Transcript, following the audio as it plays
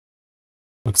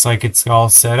Looks like it's all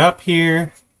set up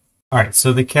here. All right,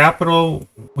 so the capital,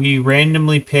 we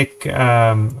randomly pick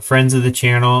friends of the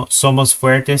channel. Somos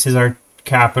Fuertes is our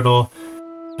capital.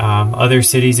 Other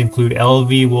cities include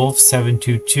LV Wolf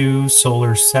 722,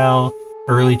 Solar Cell,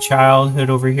 Early Childhood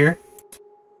over here.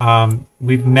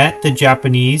 We've met the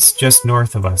Japanese just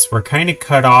north of us. We're kind of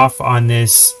cut off on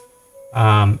this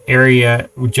area.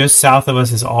 Just south of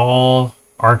us is all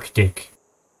Arctic.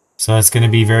 So it's going to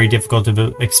be very difficult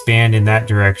to expand in that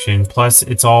direction. Plus,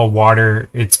 it's all water.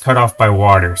 It's cut off by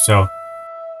water. So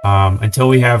until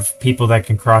we have people that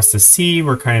can cross the sea,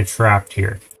 we're kind of trapped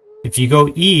here. If you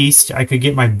go east, I could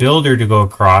get my builder to go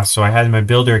across. So I had my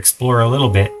builder explore a little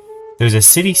bit. There's a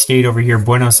city-state over here,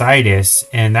 Buenos Aires,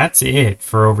 and that's it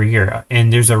for over here.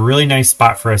 And there's a really nice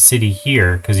spot for a city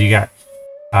here because you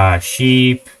got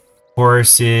sheep,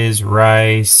 horses,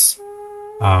 rice,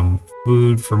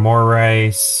 food for more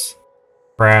rice,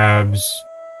 crabs,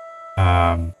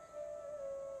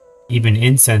 even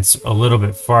incense a little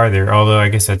bit farther, although I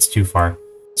guess that's too far.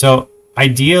 So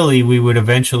ideally, we would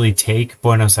eventually take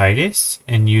Buenos Aires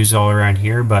and use all around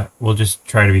here, but we'll just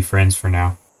try to be friends for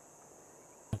now.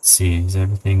 Let's see, is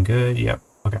everything good? Yep,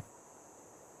 okay.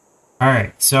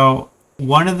 Alright, so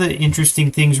one of the interesting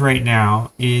things right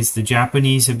now is the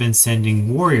Japanese have been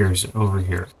sending warriors over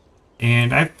here.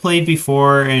 And I've played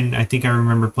before, and I think I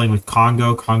remember playing with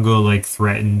Congo. Congo, like,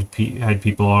 threatened, had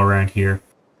people all around here.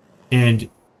 And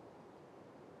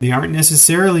they aren't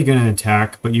necessarily going to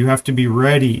attack, but you have to be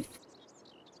ready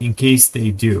in case they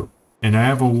do. And I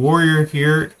have a warrior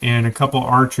here and a couple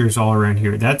archers all around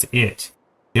here. That's it.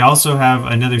 They also have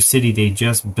another city they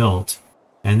just built.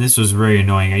 And this was very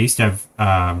annoying. I used to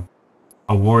have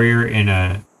a warrior and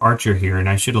an archer here, and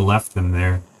I should have left them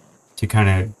there to kind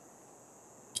of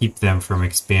keep them from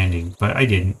expanding, but I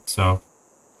didn't, so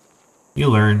you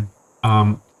learn.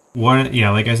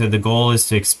 Like I said, the goal is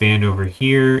to expand over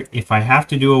here. If I have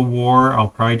to do a war, I'll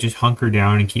probably just hunker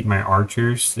down and keep my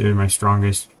archers. They're my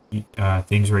strongest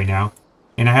things right now.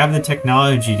 And I have the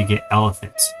technology to get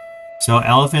elephants. So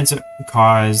elephants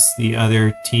cause the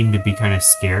other team to be kind of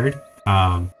scared.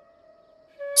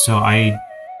 So I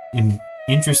am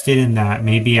interested in that.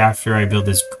 Maybe after I build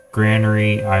this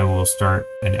granary, I will start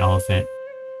an elephant.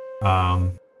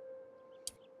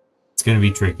 It's going to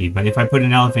be tricky, but if I put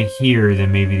an elephant here,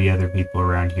 then maybe the other people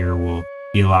around here will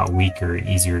be a lot weaker and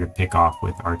easier to pick off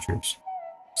with archers.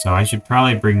 So I should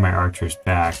probably bring my archers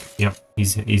back. Yep,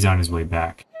 he's on his way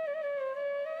back.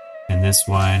 And this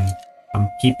one, I'm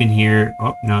keeping here.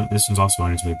 Oh, no, this one's also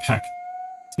on his way back.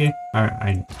 See? Alright,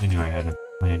 I knew I had a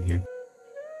plan here.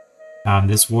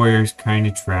 This warrior's kind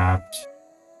of trapped.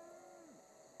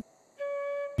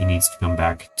 He needs to come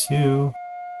back too.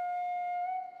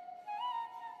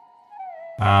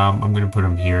 I'm going to put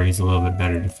him here. He's a little bit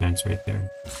better defense right there.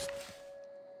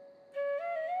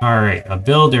 Alright, a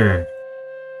builder.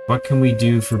 What can we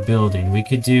do for building? We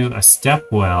could do a step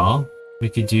well. We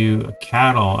could do a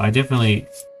cattle. I definitely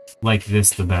like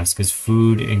this the best because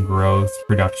food and growth,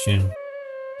 production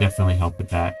definitely help with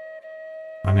that.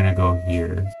 I'm going to go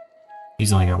here.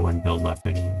 He's only got one build left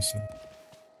anyway, so.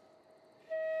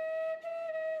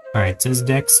 Alright, it says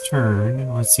next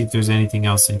turn. Let's see if there's anything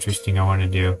else interesting I want to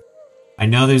do. I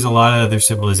know there's a lot of other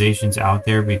civilizations out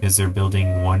there because they're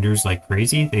building wonders like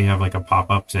crazy. They have like a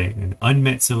pop-up saying an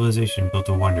unmet civilization built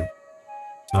a wonder.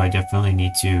 So I definitely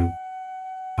need to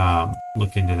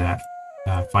look into that,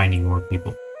 finding more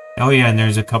people. Oh yeah, and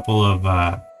there's a couple of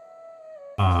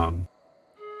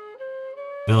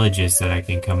villages that I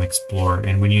can come explore.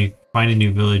 And when you find a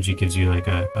new village, it gives you like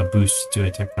a boost to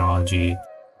a technology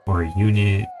or a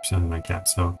unit or something like that.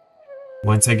 So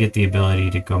once I get the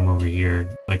ability to come over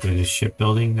here, like with this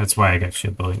shipbuilding, that's why I got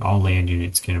shipbuilding. All land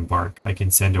units can embark. I can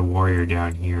send a warrior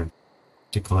down here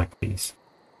to collect these.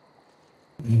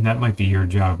 And that might be your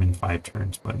job in 5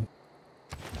 turns, buddy.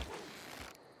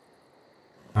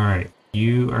 Alright,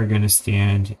 you are going to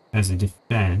stand as a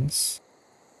defense.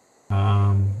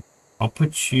 I'll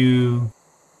put you...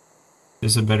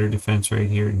 Is a better defense right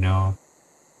here? No.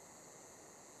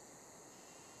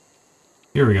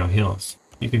 Here we go, hills.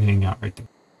 You can hang out right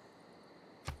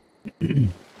there.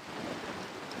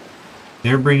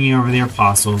 They're bringing over the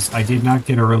apostles. I did not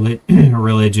get a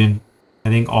religion. I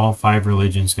think all 5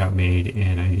 religions got made,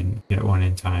 and I didn't get one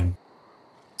in time.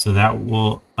 So that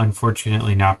will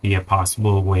unfortunately not be a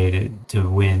possible way to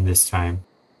win this time.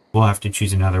 We'll have to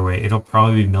choose another way. It'll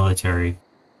probably be military,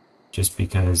 just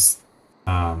because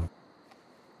that's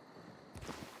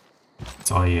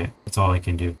all I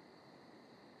can do.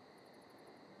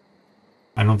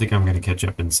 I don't think I'm going to catch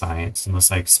up in science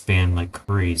unless I expand like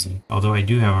crazy. Although I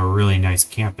do have a really nice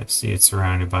campus. See, it's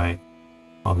surrounded by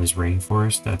all this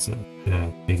rainforest. That's a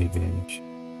big advantage.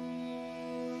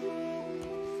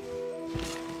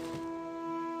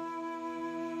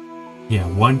 Yeah,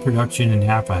 1 production and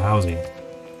half a housing.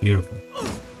 Beautiful.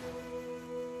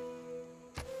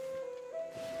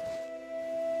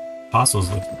 Apostle's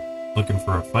looking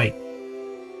for a fight.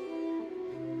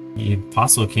 The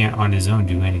Apostle can't on his own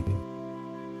do anything.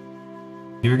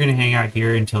 You're going to hang out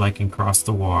here until I can cross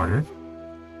the water.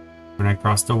 When I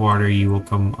cross the water, you will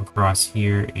come across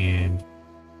here and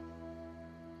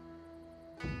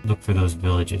look for those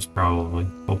villages, probably.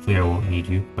 Hopefully I won't need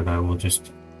you, but I will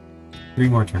just... 3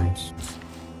 more turns.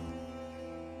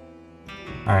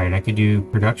 Alright, I could do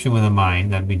production with a mine.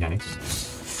 That'd be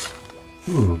nice.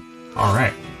 Ooh,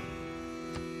 alright.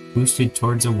 Boosted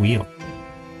towards a wheel.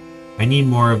 I need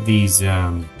more of these,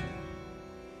 those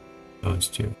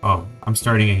two. Oh, I'm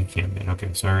starting an encampment. Okay,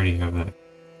 so I already have that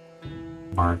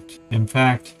marked. In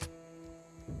fact,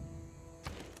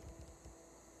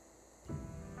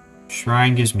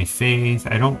 Shrine gives me faith.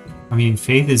 I mean,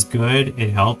 faith is good.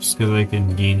 It helps because I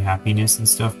can gain happiness and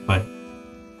stuff, but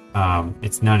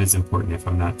it's not as important if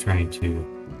I'm not trying to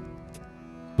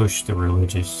push the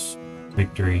religious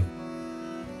victory.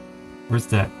 Where's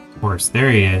that horse?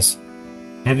 There he is.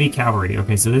 Heavy cavalry.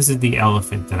 Okay, so this is the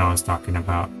elephant that I was talking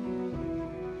about.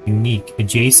 Unique.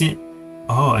 Adjacent.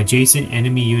 Oh, adjacent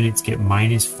enemy units get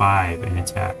 -5 in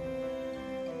attack.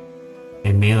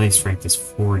 And melee strength is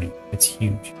 40. That's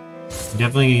huge.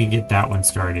 Definitely gonna get that one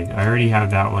started. I already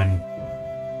have that one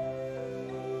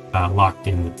locked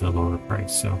in with the lower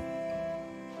price, so.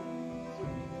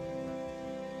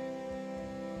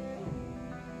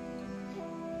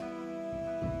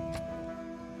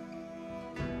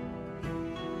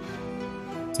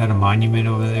 Is that a monument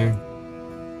over there?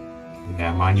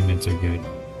 Yeah, monuments are good.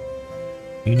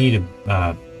 You need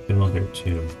a builder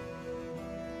too.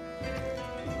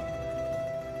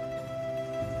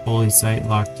 Holy site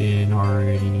locked in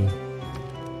already.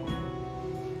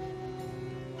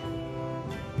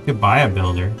 I could buy a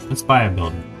builder. Let's buy a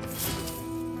builder.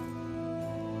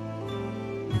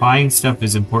 Buying stuff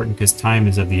is important because time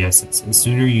is of the essence. The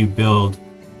sooner you build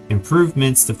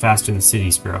improvements, the faster the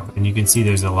cities grow. And you can see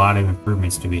there's a lot of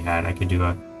improvements to be had. I could do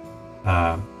a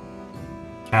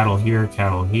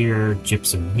cattle here,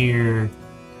 gypsum here.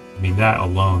 I mean, that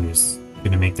alone is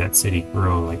going to make that city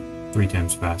grow like 3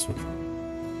 times faster.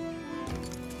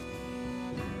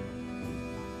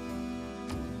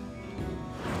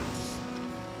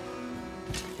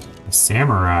 A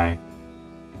samurai.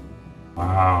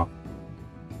 Wow.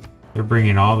 They're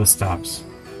bringing all the stops.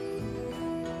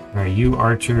 Alright, you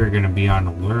archer are going to be on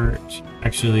alert.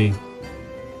 Actually,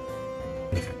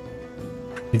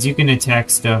 because you can attack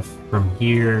stuff from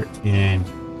here, and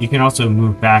you can also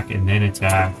move back and then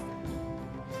attack.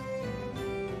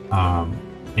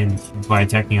 And by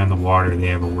attacking on the water, they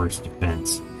have a worse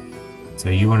defense. So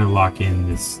you want to lock in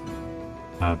this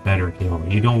better hill.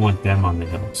 You don't want them on the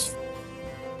hills.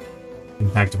 In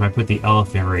fact, if I put the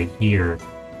elephant right here,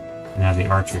 and have the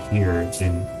archer here,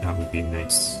 then that would be a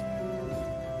nice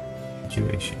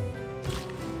situation.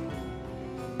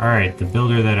 Alright, the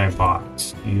builder that I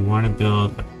bought. Do you want to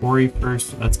build a quarry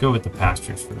first? Let's go with the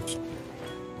pastures first.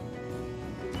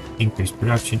 Increase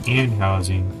production and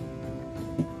housing.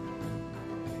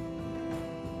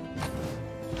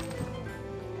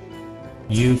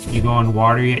 You go on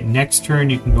water yet? Next turn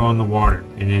you can go on the water.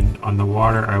 And then on the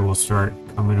water I will start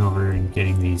coming over and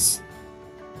getting these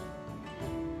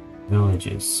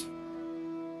villages.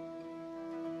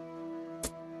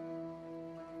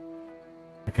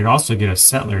 I could also get a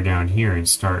settler down here and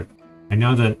start. I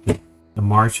know that the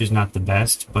march is not the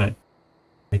best, but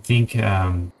I think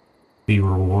the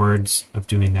rewards of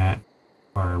doing that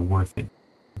are worth it.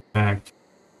 In fact,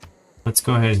 let's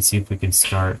go ahead and see if we can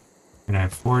start. Can I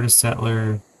afford a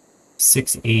settler?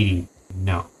 680.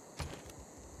 No.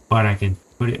 But I can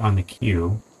put it on the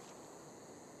queue.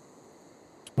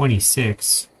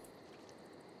 26.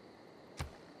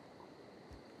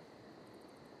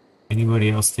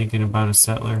 Anybody else thinking about a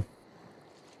settler?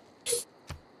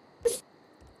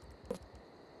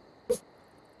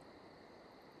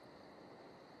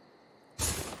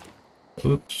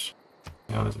 Oops.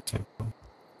 That was a typo.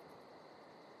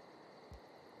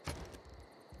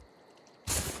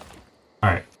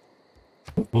 Alright.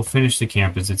 We'll finish the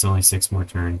campus. It's only 6 more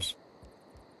turns.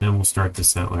 Then we'll start the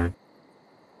settler.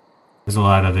 There's a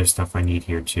lot of other stuff I need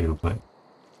here too, but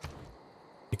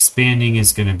expanding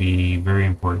is going to be very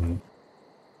important.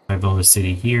 If I build a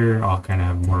city here, I'll kind of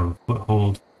have more of a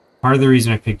foothold. Part of the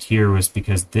reason I picked here was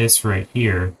because this right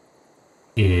here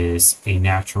is a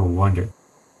natural wonder.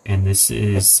 And this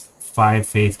is 5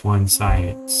 faith, 1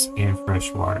 science, and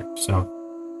fresh water. So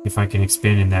If I can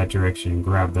expand in that direction and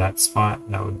grab that spot,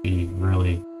 that would be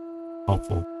really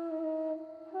helpful.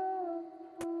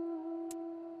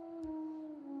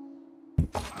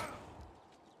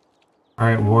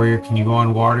 Alright, warrior, can you go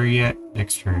on water yet?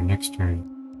 Next turn, next turn.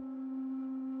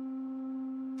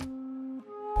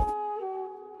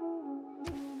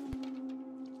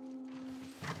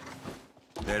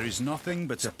 There is nothing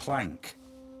but a plank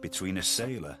between a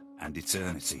sailor and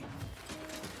eternity.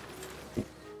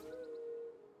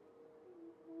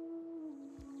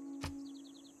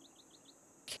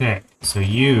 Okay, so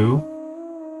you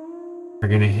are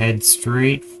going to head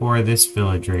straight for this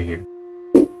village right here.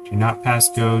 Do not pass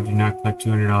go, do not collect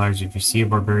 $200. If you see a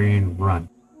barbarian, run.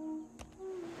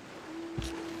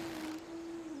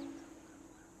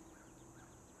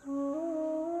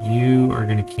 You are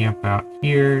going to camp out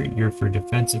here. You're for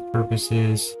defensive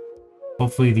purposes.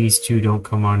 Hopefully these two don't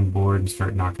come on board and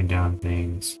start knocking down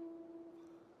things.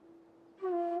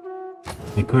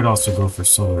 They could also go for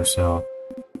solar cell.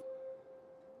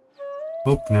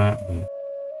 Hope not.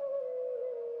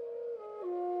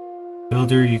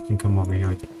 Builder, you can come over here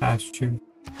with the pasture.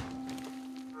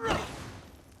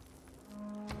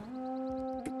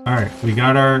 Alright, we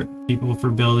got our people for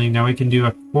building. Now we can do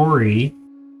a quarry,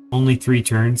 only 3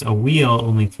 turns. A wheel,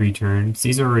 only 3 turns.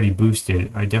 These are already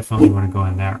boosted. I definitely want to go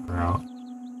on that route.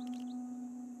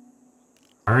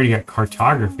 I already got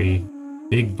cartography.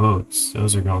 Big boats.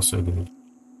 Those are also good.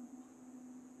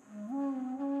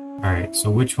 Alright, so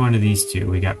which one of these two?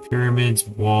 We got pyramids,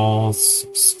 walls,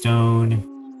 stone.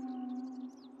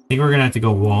 I think we're going to have to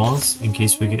go walls in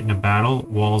case we get in a battle.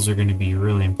 Walls are going to be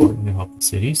really important to help the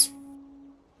cities.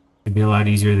 It'd be a lot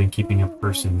easier than keeping a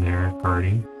person there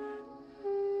guarding.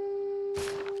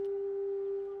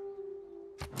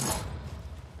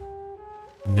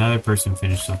 Another person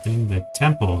finished something. The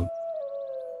temple.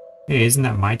 Hey, isn't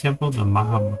that my temple? The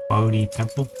Mahabodhi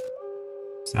temple?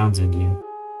 Sounds Indian.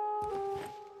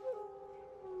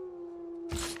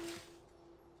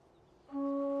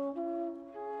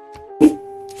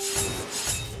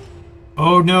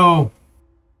 Oh no!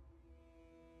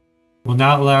 Will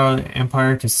not allow the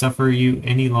Empire to suffer you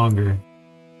any longer.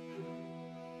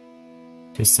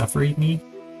 To suffer me?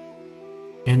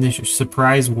 And this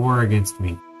surprise war against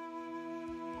me.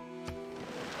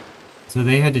 So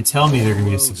they had to tell me they're going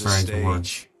to be a surprise war.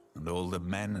 And all the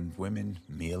men and women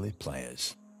merely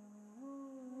players.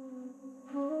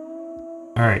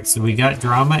 Alright, so we got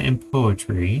drama and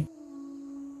poetry.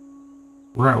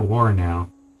 We're at war now.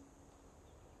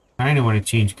 I kind of want to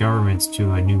change governments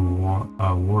to a new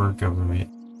war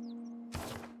government.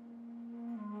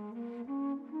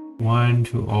 1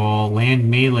 to all. Land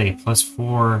melee plus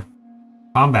 4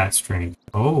 combat strength.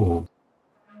 Oh.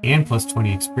 And plus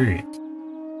 20 experience.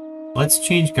 Let's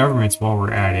change governments while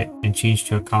we're at it and change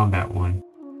to a combat one.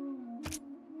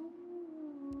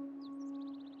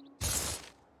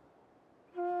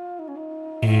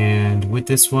 And with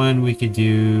this one we could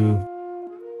do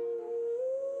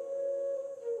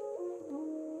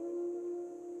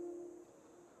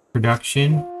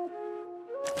production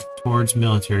towards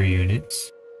military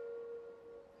units.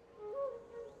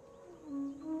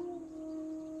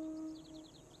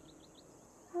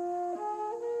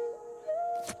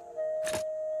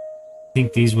 I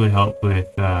think these would help with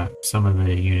some of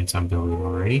the units I'm building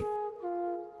already.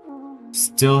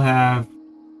 Still have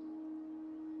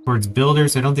towards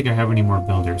builders. I don't think I have any more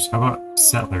builders. How about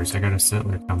settlers? I got a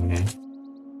settler coming in.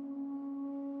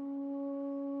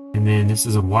 And then this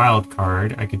is a wild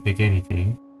card. I could pick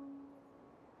anything.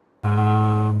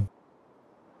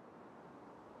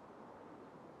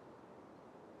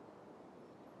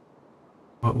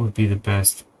 What would be the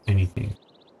best anything?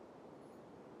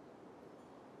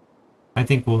 I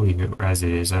think we'll leave it as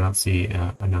it is. I don't see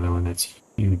another one that's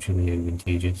hugely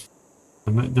advantageous.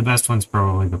 The best one's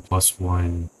probably the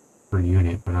 +1 per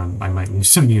unit, but I might lose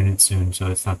some units soon, so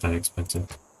it's not that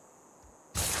expensive.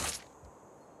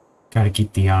 Gotta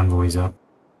keep the envoys up.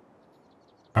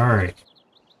 Alright.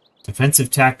 Defensive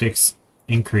tactics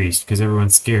increased because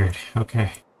everyone's scared.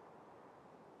 Okay.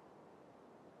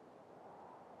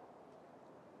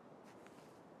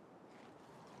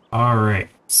 Alright,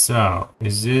 so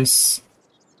is this...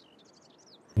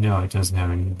 No, it doesn't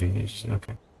have any advantages.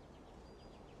 Okay.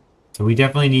 So we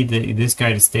definitely need this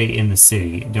guy to stay in the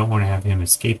city. Don't want to have him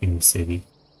escaping the city.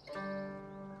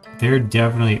 They're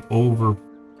definitely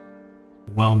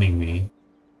overwhelming me.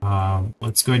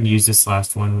 Let's go ahead and use this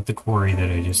last one with the quarry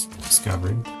that I just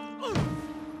discovered.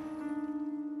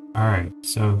 Alright,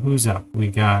 so who's up? We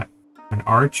got an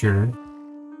archer.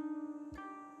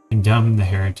 Condemn the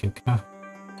heretic. Huh.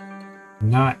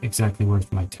 Not exactly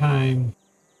worth my time.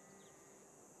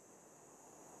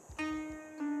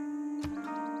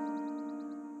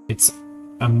 It's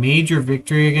a major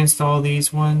victory against all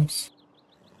these ones.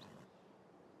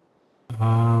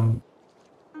 Who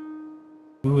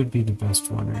would be the best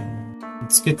one right now?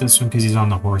 Let's get this one because he's on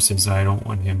the horses. I don't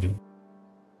want him to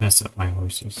mess up my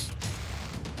horses.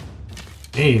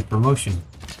 Hey, promotion.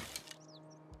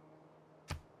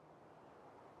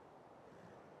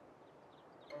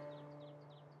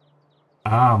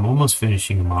 Ah, I'm almost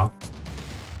finishing him off.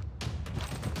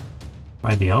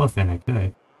 By the elephant, I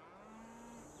could.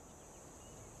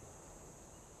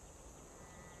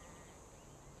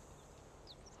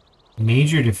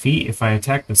 Major defeat if I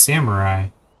attack the samurai.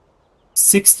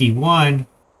 61?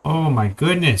 Oh my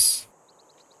goodness.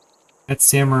 That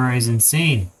samurai is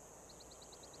insane.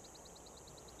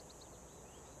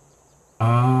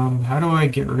 How do I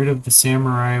get rid of the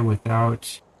samurai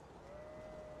without...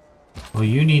 Well,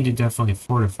 you need to definitely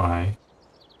fortify.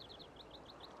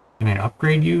 Can I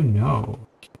upgrade you? No.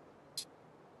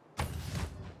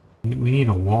 We need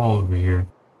a wall over here. I'm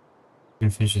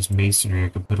gonna finish this masonry. I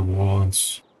could put a wall in.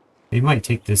 They might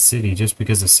take this city just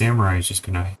because the samurai is just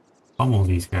gonna pummel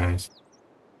these guys.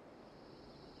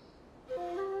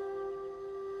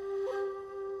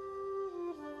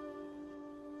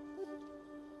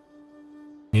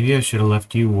 Maybe I should have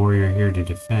left you, warrior, here to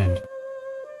defend.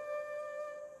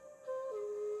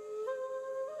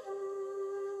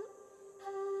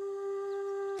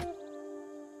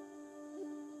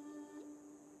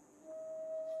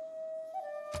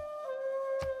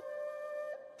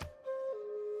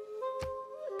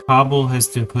 Kabul has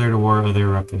declared a war. Oh,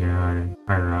 they're up there,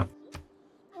 higher up.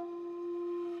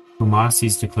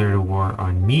 Kumasi's declared a war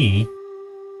on me.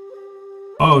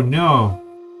 Oh no!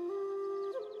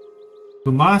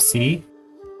 Kumasi?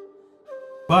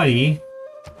 Buddy?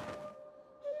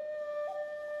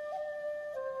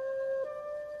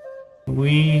 How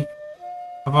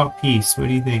about peace? What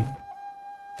do you think?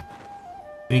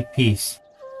 Make peace.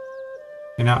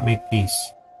 Cannot make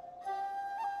peace.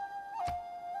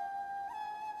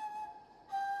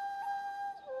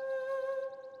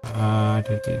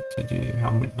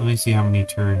 Let me see how many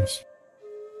turns.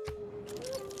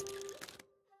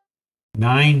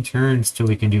 9 turns till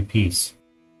we can do peace.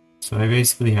 So I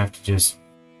basically have to just...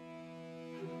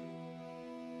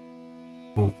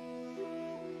 Oh.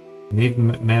 They've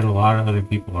met a lot of other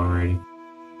people already.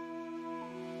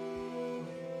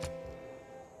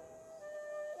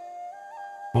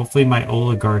 Hopefully my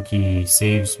oligarchy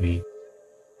saves me.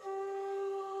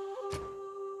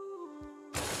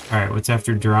 Alright, what's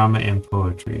after drama and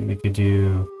poetry? We could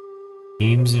do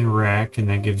games and rec, and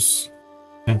that gives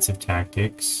offensive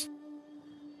tactics.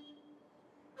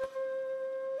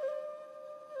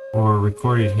 Or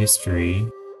recorded history.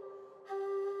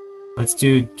 Let's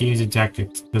do games and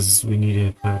tactics, because we need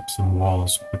to put up some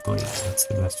walls quickly. That's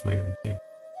the best way right there.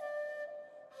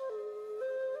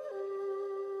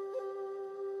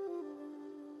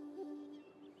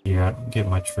 Yeah, I don't get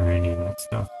much for any of that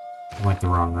stuff. I went the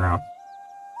wrong route.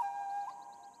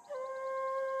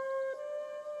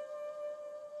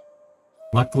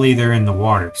 Luckily, they're in the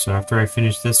water, so after I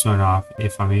finish this one off,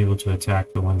 if I'm able to attack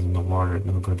the ones in the water,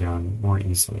 they'll go down more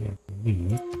easily, I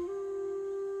believe.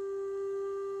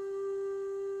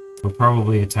 We'll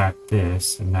probably attack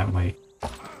this, and that might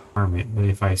harm it, but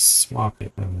if I swap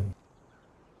it, then...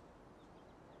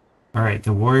 Alright,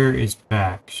 the warrior is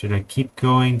back. Should I keep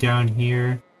going down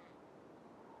here?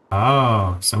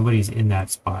 Oh, somebody's in that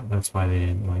spot. That's why they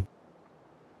didn't like...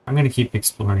 I'm gonna keep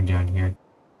exploring down here.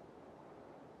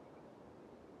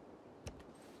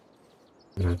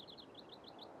 Good.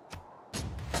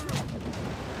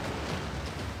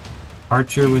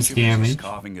 Archer was damaged,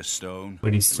 carving a stone,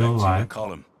 but he's still alive. A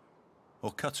column,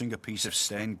 or cutting a piece of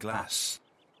stained glass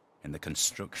in the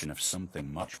construction of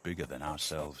something much bigger than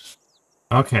ourselves.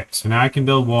 Okay, so now I can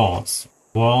build walls.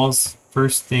 Walls,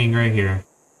 first thing right here.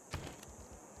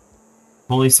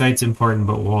 Holy site's important,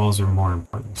 but walls are more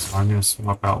important. So I'm going to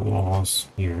swap out walls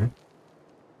here.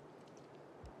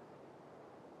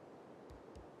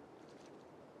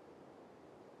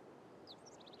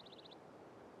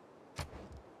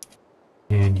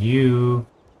 And you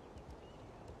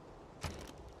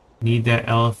need that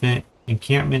elephant.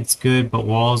 Encampment's good, but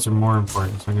walls are more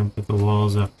important. So I'm going to put the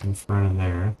walls up in front of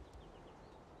there.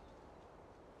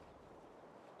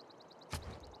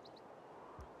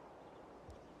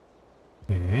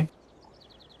 Okay.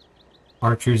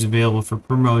 Archer's available for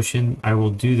promotion. I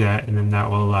will do that, and then that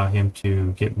will allow him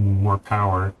to get more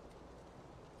power.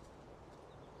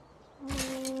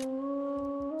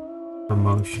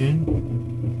 Promotion.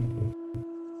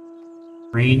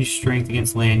 Range strength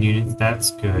against land units,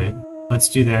 that's good. Let's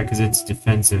do that because it's a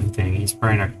defensive thing. He's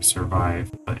probably not going to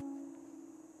survive, but...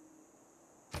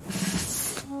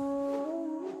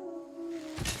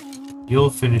 you'll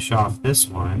finish off this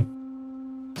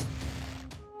one.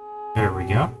 There we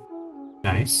go.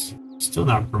 Nice. Still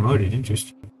not promoted.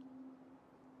 Interesting.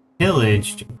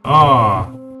 Pillaged.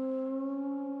 Oh.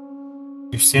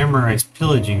 Your samurai's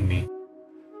pillaging me.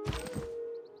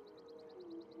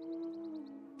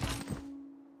 I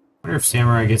wonder if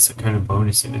samurai gets a kind of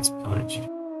bonus if it's pillaged.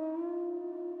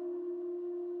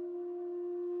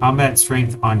 Combat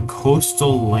strength on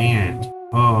coastal land.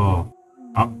 Oh.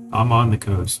 I'm on the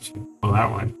coast. Well,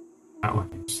 that one. That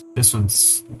one. This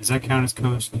one's... Does that count as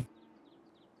coast?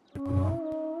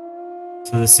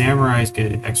 So the samurais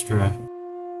get extra...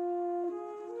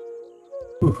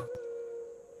 Whew.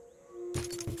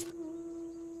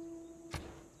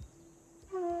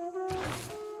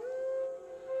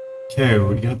 Okay,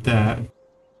 we got that.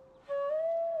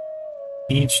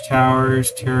 Beach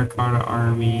towers, terracotta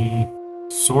army,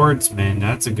 swordsman,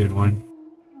 that's a good one.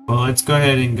 Well, let's go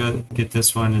ahead and go get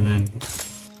this one and then...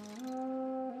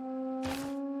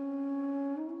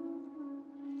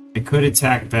 I could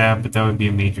attack that, but that would be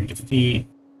a major defeat.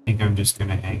 I think I'm just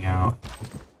gonna hang out.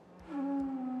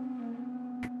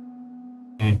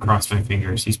 And cross my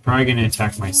fingers. He's probably gonna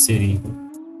attack my city.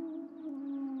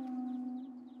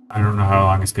 I don't know how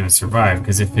long it's gonna survive,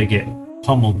 because if they get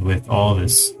pummeled with all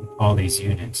these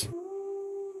units.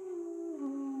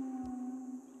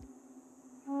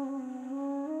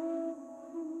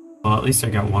 Well, at least I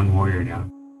got one warrior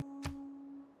down.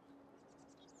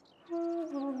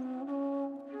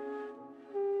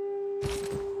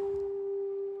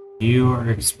 You are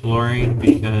exploring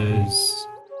because...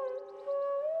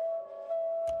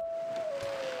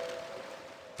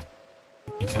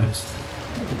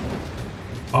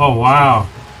 Oh, wow.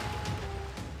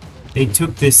 They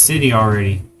took this city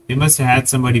already. They must have had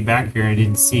somebody back here I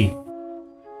didn't see.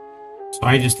 So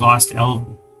I just lost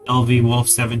LV Wolf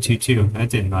 722. That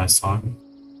didn't last long.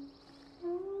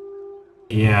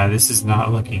 Yeah, this is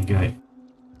not looking good.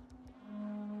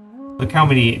 Look how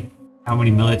many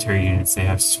military units they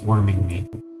have swarming me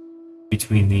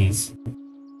between these.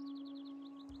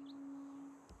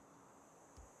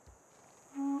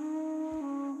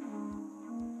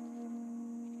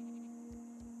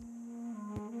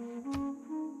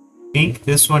 I think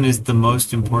this one is the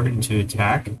most important to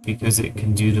attack because it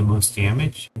can do the most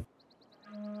damage.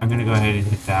 I'm gonna go ahead and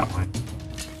hit that one.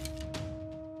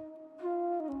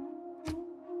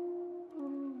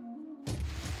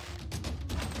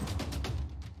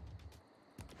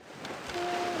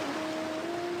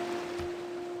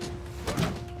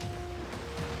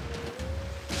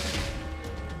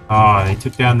 Oh, they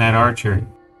took down that archer.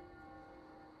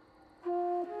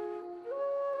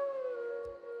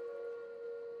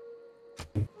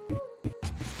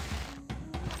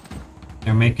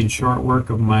 They're making short work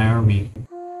of my army.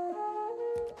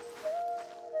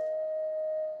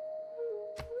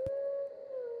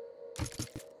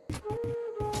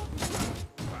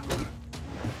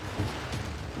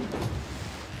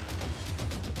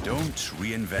 Don't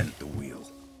reinvent the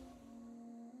wheel.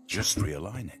 Just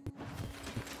realign it.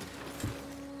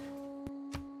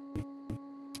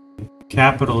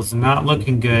 Capital's not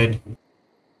looking good,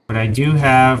 but I do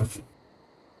have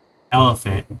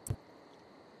elephant.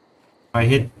 If I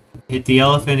hit the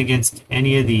elephant against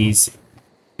any of these,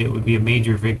 it would be a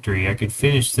major victory. I could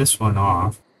finish this one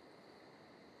off.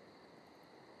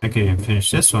 I could even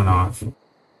finish this one off.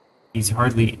 He's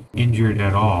hardly injured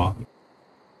at all.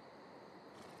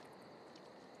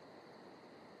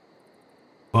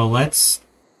 Well, let's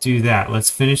do that. Let's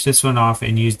finish this one off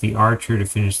and use the archer to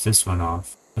finish this one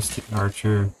off. Let's do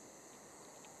archer.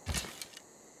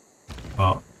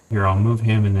 Well, here, I'll move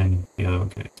him and then the other one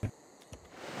can attack.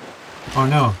 Oh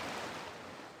no.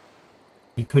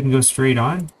 He couldn't go straight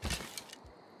on?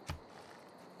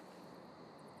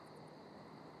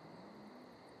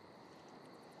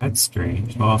 That's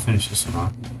strange. Well, I'll finish this one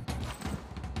off.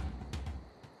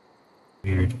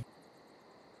 Weird.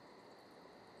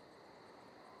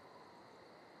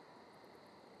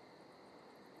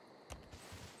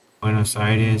 Buenos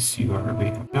Aires, you are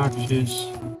being obnoxious.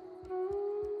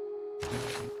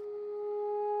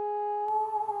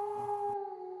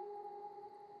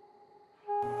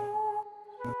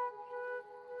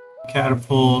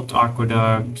 Catapult,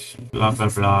 aqueduct, blah blah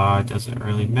blah, doesn't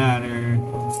really matter.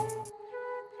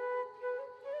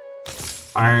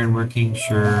 Ironworking,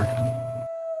 sure.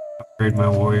 Upgrade my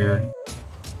warrior.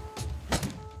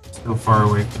 So far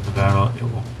away from the battle, it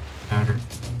won't matter.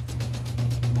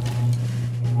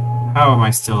 How am I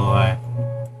still alive?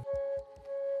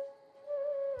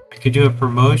 I could do a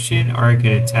promotion or I could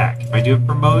attack. If I do a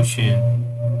promotion,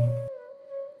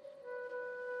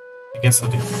 I guess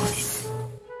I'll do a promotion.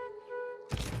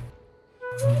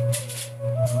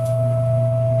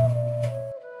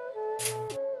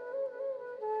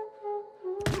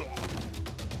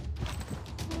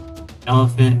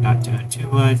 Elephant, not doing too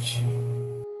much.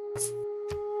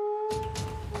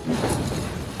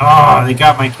 Oh, they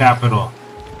got my capital.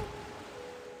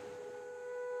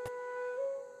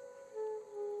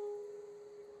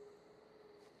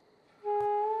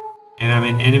 And I'm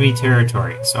in enemy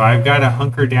territory, so I've got to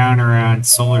hunker down around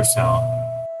Solar Cell.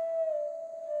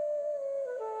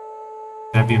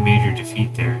 That'd be a major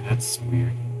defeat there. That's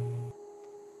weird.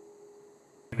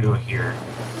 I'm gonna go here.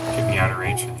 Get me out of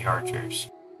range from the archers.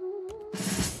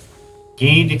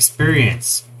 Gained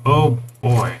experience. Oh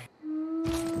boy.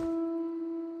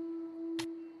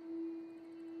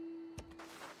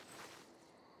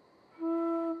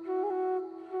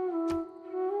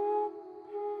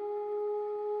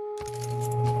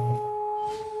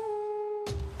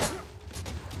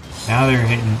 Now they're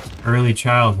hitting early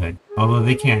childhood, although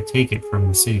they can't take it from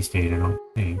the city-state, I don't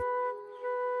think.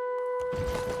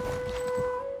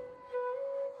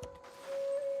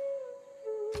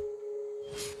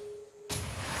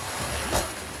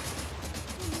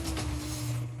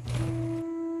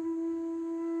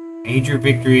 Major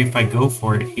victory if I go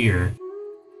for it here.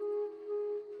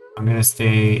 I'm gonna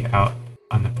stay out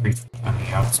on the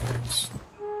outskirts.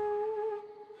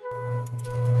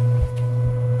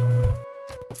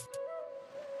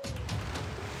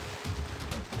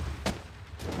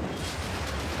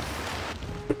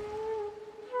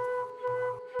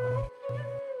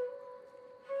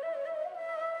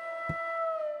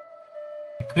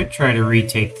 I could try to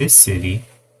retake this city,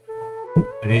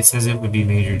 but it says it would be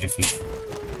major defeat.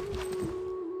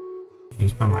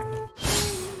 Use my mind.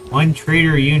 One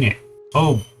trader unit.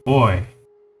 Oh boy.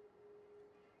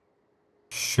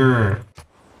 Sure.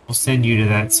 We'll send you to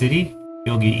that city.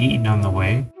 You'll get eaten on the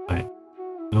way, but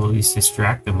it'll at least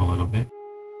distract them a little bit.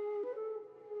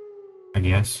 I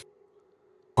guess.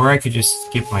 Or I could just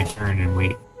skip my turn and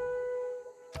wait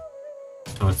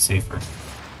until it's safer.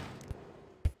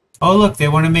 Oh look, they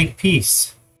want to make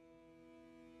peace.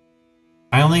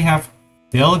 I only have...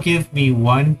 They'll give me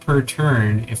one per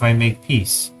turn if I make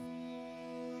peace.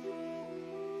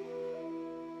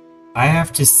 I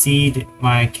have to cede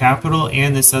my capital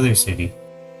and this other city.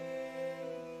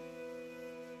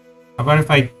 How about if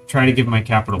I try to give my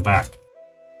capital back?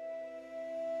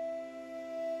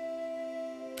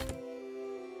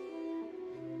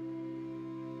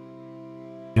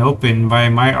 Nope, and by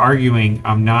my arguing,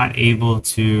 I'm not able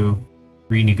to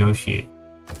renegotiate.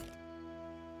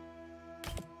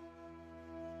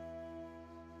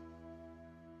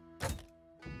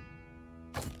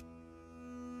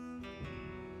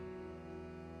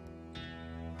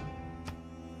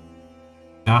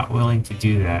 Not willing to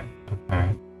do that.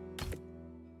 Okay.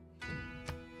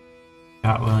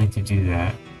 Not willing to do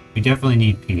that. We definitely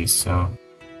need peace, so...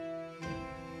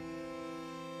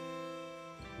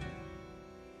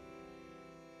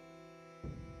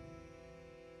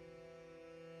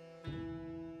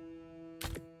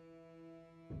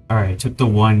 Alright, I took the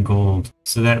 1 gold.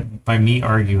 So that, by me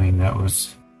arguing, that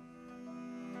was...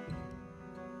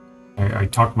 I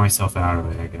talked myself out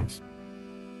of it, I guess.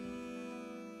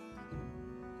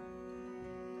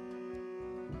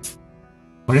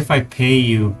 What if I pay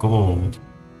you gold?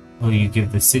 Will you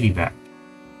give the city back?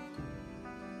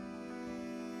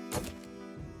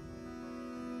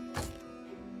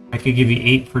 I could give you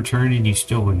 8 per turn and you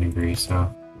still wouldn't agree,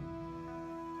 so...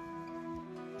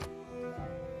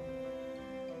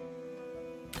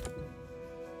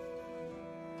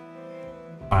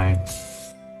 Fine.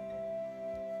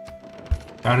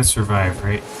 Gotta survive,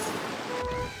 right?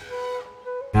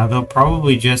 Now they'll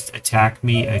probably just attack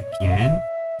me again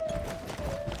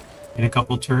in a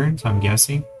couple turns, I'm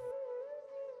guessing.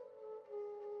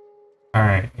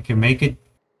 Alright, I can make a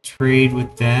trade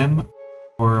with them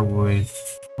or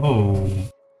with... Oh,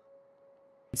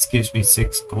 this gives me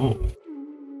 6 gold.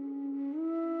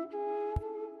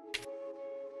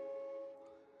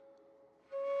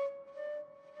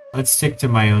 Let's stick to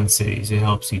my own cities. It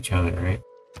helps each other, right?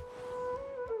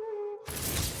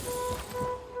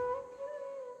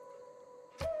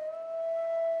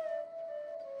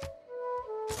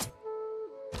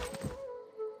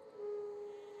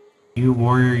 You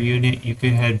warrior unit, you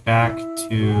could head back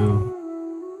to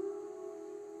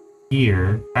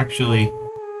here. Actually,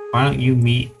 why don't you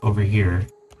meet over here?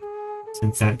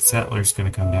 Since that settler's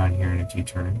going to come down here in a few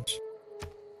turns.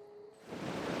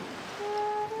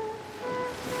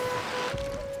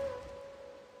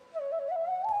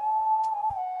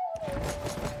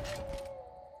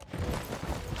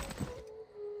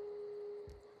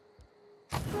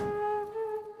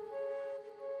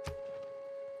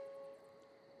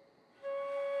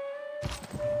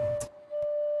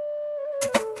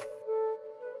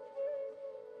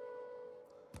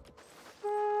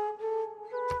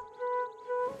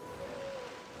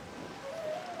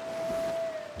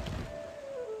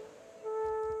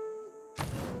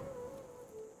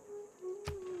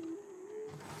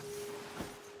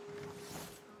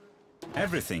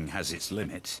 Everything has its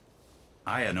limit.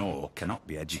 Iron ore cannot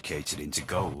be educated into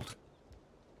gold.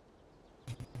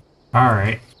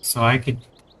 Alright, so I could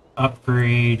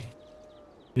upgrade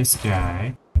this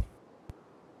guy.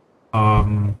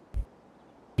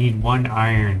 Need 1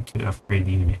 iron to upgrade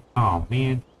the unit. Oh,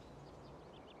 man.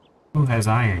 Who has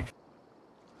iron?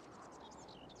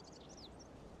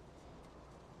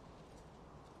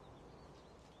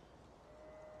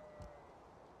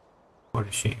 What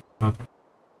a shame. Okay.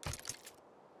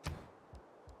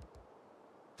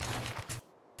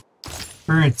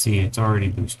 Currency, it's already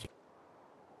boosted.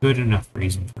 Good enough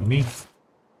reason for me.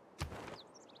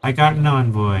 I got an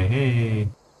envoy, hey.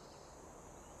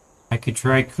 I could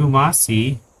try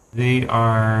Kumasi. They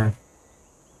are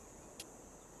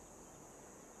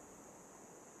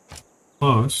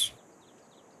close.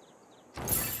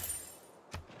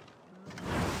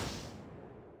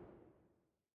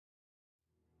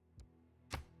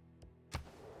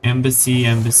 Embassy,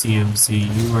 embassy, embassy.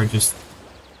 You are just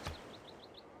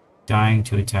dying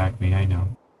to attack me, I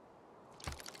know.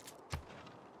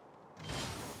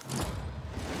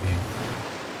 Okay.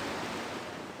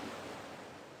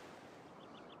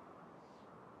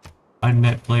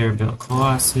 Unmet player built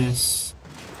Colossus.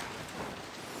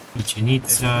 Chichen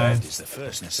Itza. Bread is the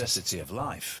first necessity of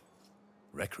life.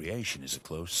 Recreation is a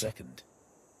close second.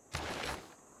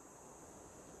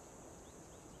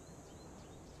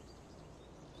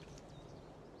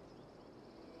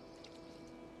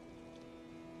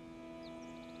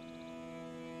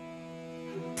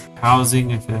 Housing,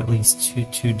 if at least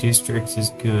two districts is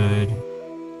good.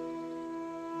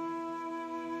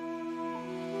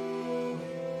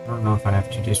 I don't know if I have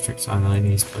 2 districts on any of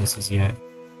these places yet.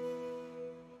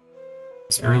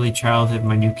 Is early childhood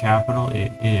my new capital?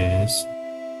 It is.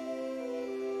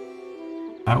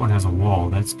 That one has a wall,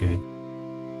 that's good.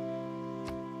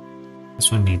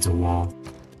 This one needs a wall.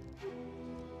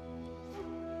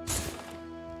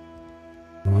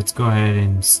 Let's go ahead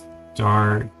and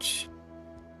start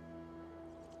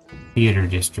Theater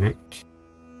District.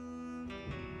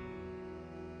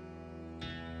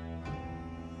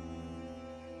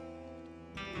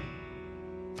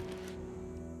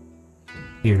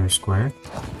 Theater Square.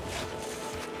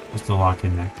 Just to lock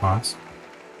in that cost.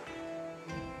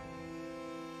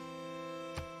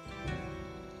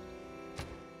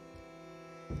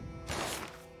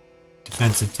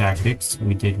 Defensive tactics.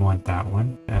 We did want that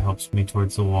one. That helps me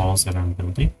towards the walls that I'm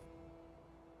building.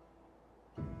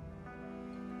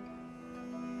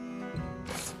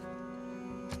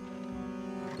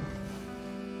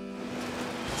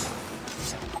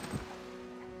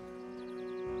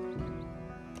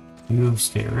 You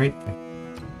stay right there.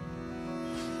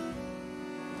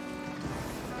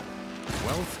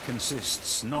 Wealth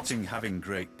consists not in having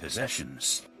great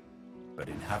possessions, but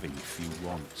in having few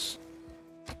wants.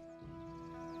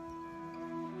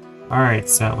 Alright,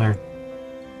 settler.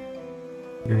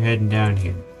 You're heading down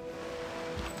here.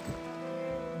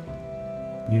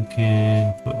 You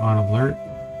can put on alert.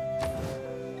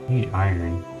 Need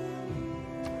iron.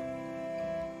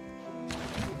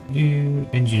 Do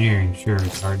engineering, sure,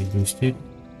 it's already boosted.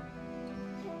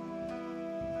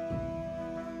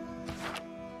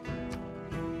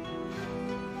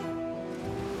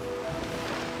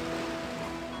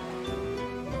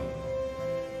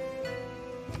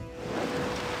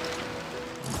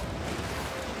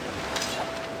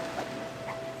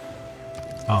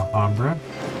 Alhambra.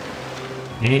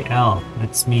 AL,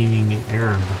 that's meaning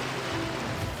Arab.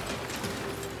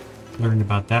 Learned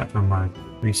about that from our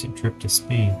recent trip to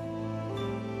Spain.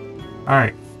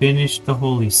 Alright, finish the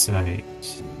holy site.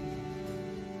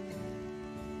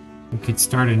 We could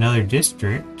start another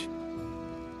district.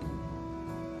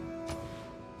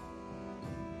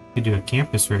 Could do a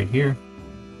campus right here.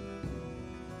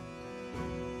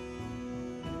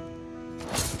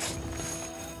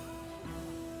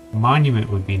 A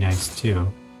monument would be nice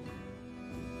too.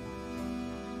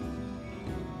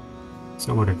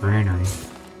 So would a granary.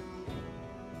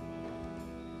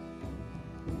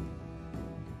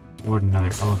 Or another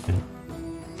elephant.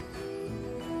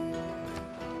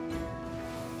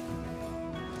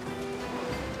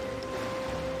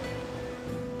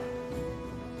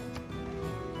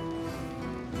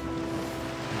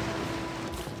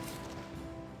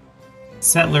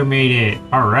 Settler made it.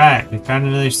 Alright, we found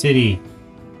another city.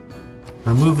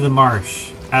 Remove the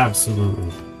marsh.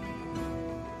 Absolutely.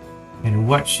 And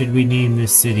what should we name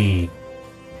this city?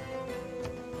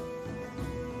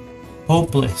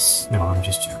 Hopeless. No, I'm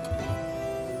just joking.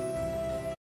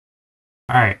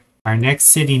 Alright, our next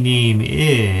city name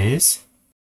is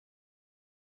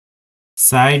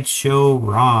Sideshow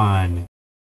Ron.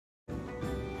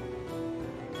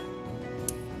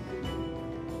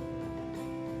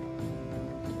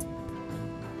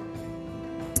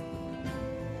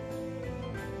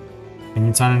 And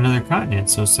it's on another continent,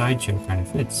 so sideshow kind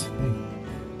of fits.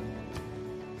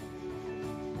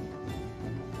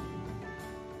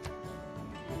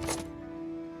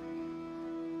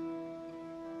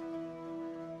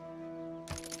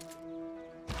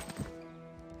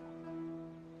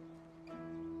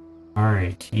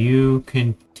 Alright, you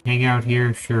can hang out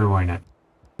here. Sure, why not?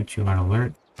 Put you on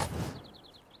alert.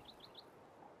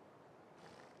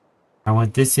 I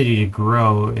want this city to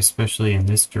grow, especially in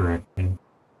this direction,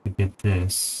 to get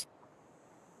this.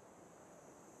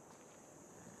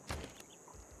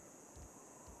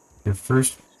 The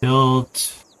first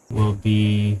build will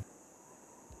be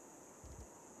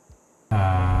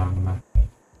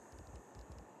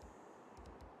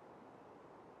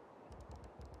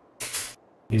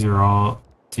these are all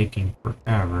taking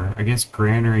forever. I guess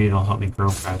granary will help me grow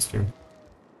faster.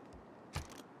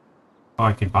 Oh,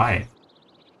 I could buy it.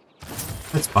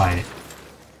 Let's buy it.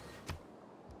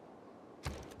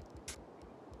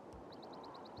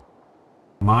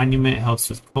 Monument helps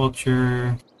with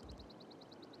culture.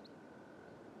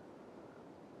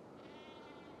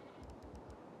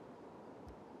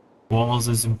 Walls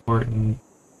is important.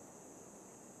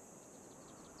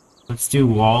 Let's do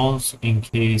walls in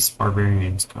case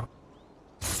barbarians come.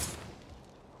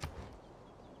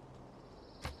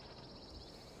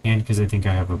 And because I think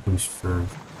I have a boost for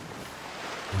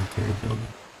military building.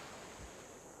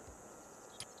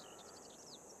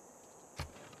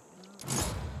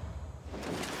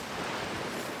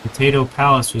 Potato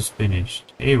Palace was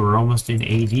finished. Hey, we're almost in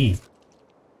AD.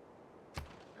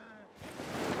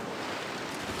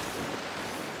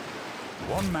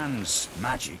 One man's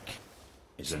magic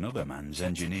is another man's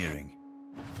engineering.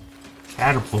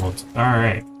 Catapult.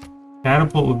 Alright.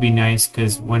 Catapult would be nice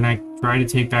because when I try to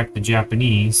take back the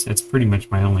Japanese, that's pretty much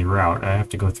my only route. I have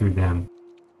to go through them.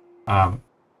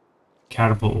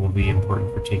 Catapult will be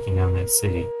important for taking down that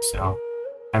city. So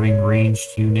having ranged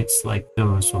units like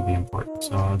those will be important.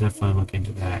 So I'll definitely look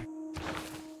into that.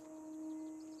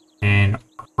 And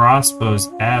crossbows,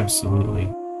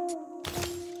 absolutely.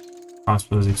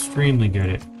 Crossbow is extremely good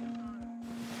at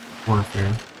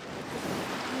warfare.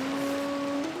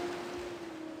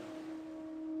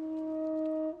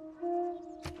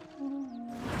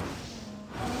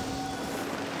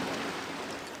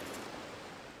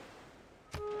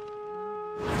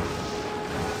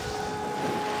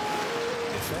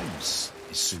 Defense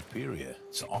is superior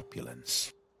to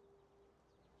opulence.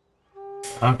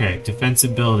 Okay,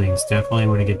 defensive buildings. Definitely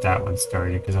want to get that one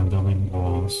started because I'm building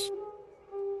walls.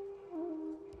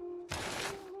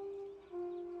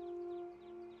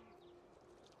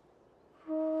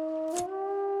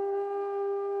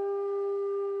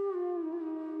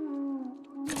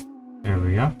 There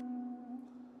we go.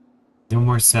 No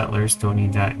more settlers, don't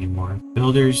need that anymore.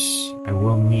 Builders, I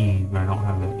will need, but I don't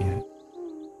have that yet.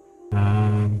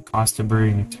 Cost of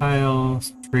burning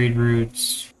tiles, trade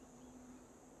routes.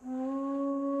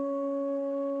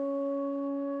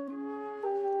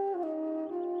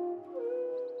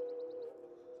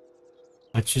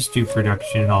 Let's just do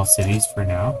production in all cities for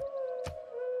now.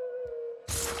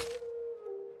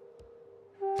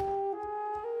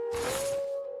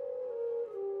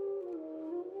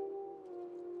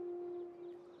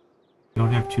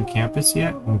 Don't have 2 campus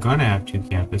yet? I'm gonna have 2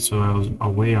 campus, so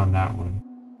I'll wait on that one.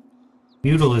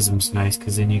 Feudalism's nice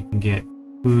because then you can get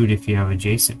food if you have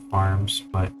adjacent farms,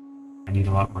 but I need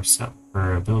a lot more stuff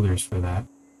for builders for that.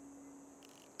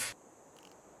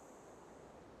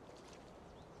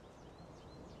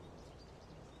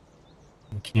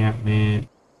 Encampment.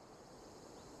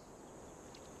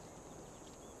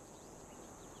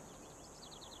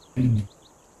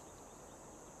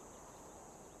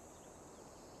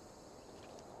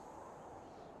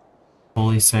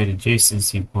 Holy site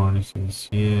adjacency bonuses.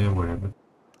 Yeah, whatever.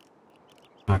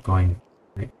 Not going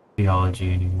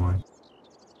theology anymore.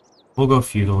 We'll go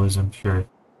feudalism, sure.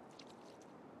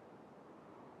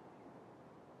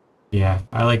 Yeah,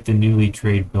 I like the newly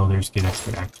trade builders get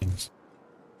extra actions.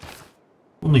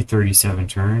 Only 37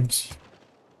 turns.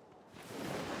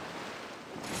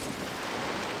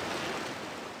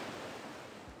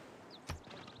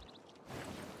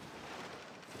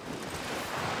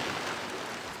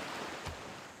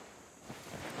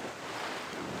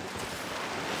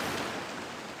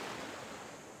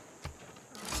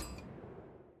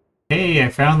 Hey, I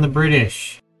found the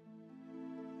British.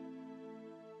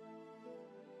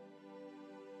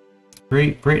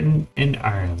 Great Britain and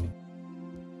Ireland.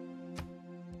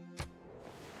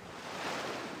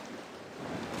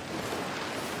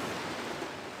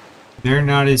 They're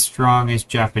not as strong as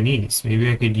Japanese. Maybe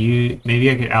I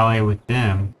could ally with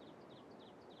them.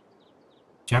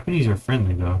 Japanese are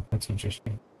friendly though. That's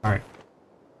interesting. Alright.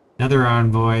 Another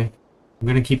envoy. I'm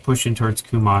gonna keep pushing towards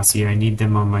Kumasi. I need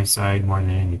them on my side more than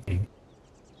anything.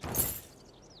 If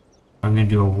I'm gonna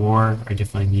do a war, I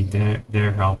definitely need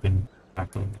their help in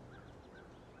tackling it.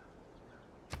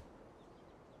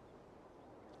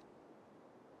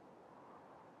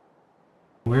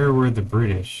 Where were the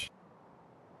British?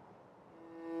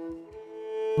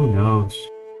 Who knows?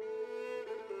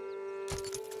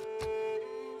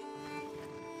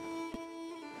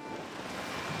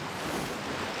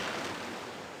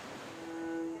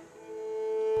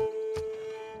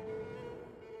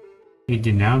 He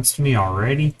denounced me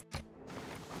already?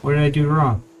 What did I do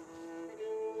wrong?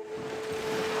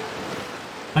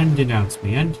 Undenounce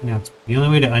me, undenounce me. The only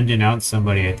way to undenounce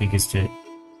somebody, I think, is to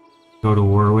go to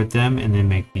war with them and then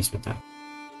make peace with them.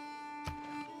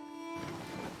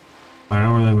 But I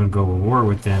don't really want to go to war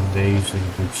with them. They usually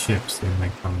include ships. They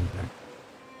might come back.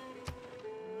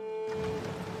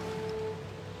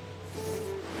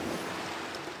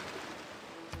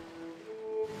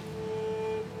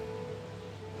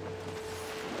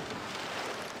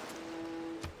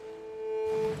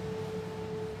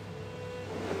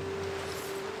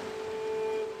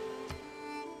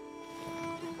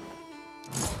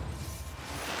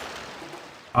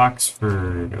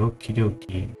 Oxford, okie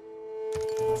dokie.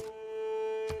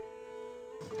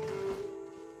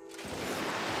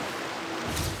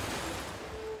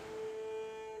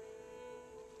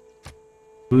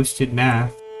 Boosted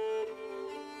math.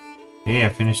 Hey, I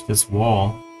finished this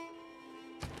wall.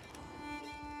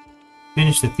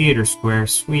 Finished the theater square,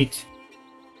 sweet.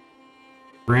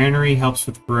 Granary helps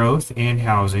with growth and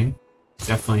housing.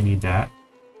 Definitely need that.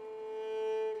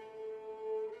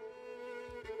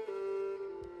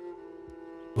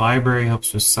 Library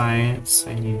helps with science.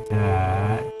 I need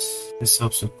that. This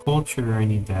helps with culture. I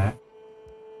need that.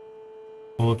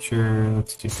 Culture.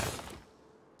 Let's do that.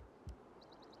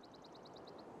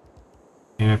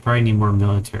 And I probably need more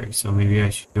military, so maybe I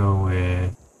should go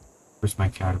with... Where's my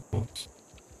catapults?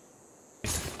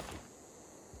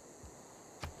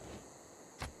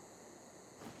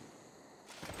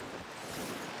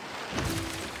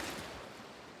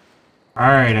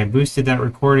 Alright, I boosted that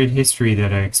recorded history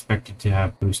that I expected to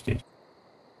have boosted.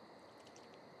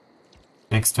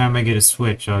 Next time I get a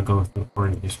switch, I'll go with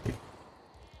recorded history.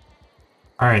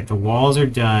 Alright, the walls are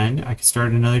done. I can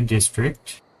start another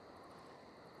district.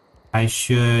 I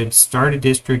should start a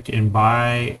district and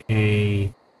buy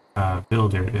a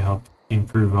builder to help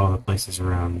improve all the places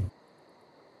around me.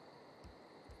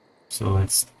 So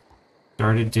let's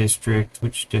start a district.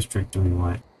 Which district do we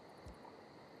want?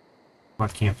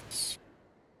 What campus?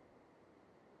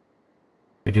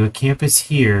 I do a campus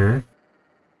here.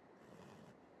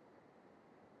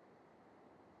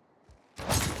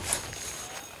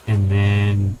 And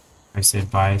then I said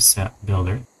buy a set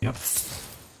builder. Yep.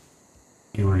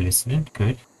 You were listening.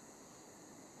 Good.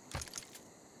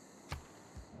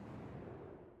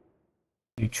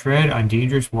 You tread on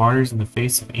dangerous waters in the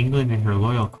face of England and her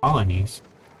loyal colonies.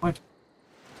 What?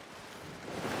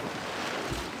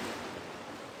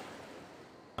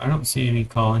 I don't see any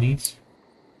colonies.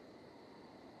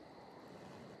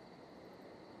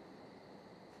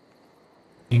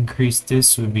 Increase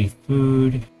this would be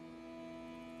food,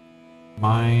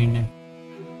 mine,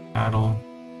 cattle.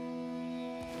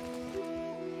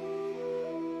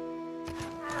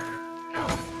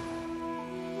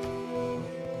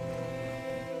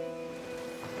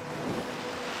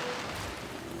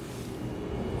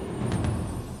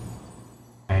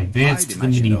 Advance to the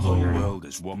medieval era. World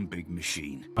is one big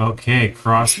machine. Okay,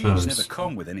 crossbows. Machines never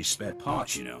come with any spare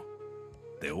parts, you know.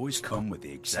 They always come with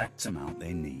the exact amount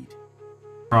they need.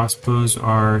 Crossbows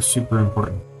are super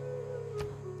important.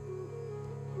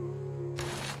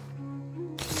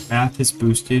 Math is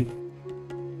boosted.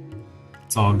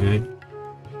 It's all good.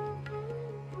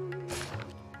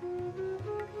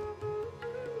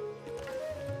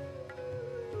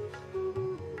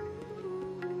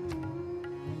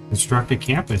 Construct a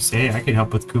campus. Hey, I can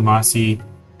help with Kumasi.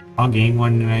 I'll gain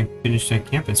one when I finish that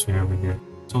campus right over here.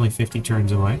 It's only 50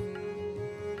 turns away.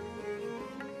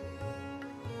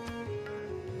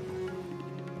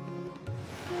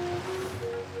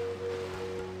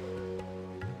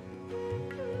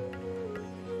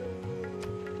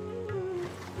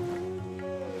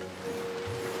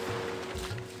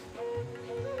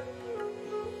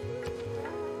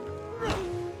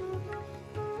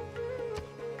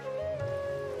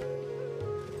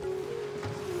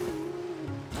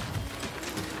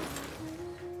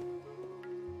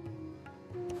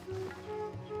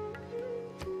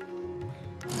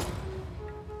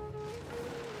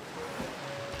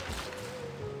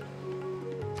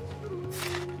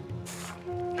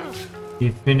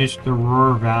 You finished the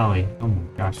Roar Valley. Oh my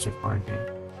gosh, so far again.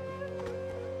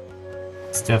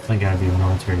 It's definitely gotta be a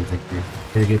military victory.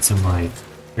 Gotta get some, like,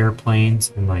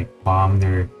 airplanes and, like, bomb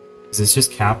their... Because it's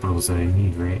just capitals that I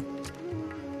need, right?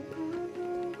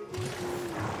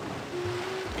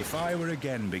 If I were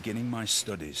again beginning my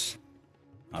studies,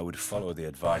 I would follow the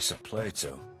advice of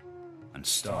Plato and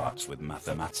start with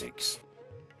mathematics.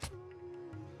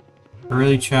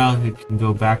 Early childhood can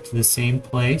go back to the same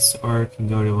place, or it can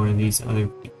go to one of these other...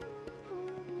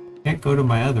 Can't go to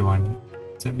my other one.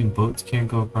 Does that mean boats can't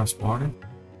go across water?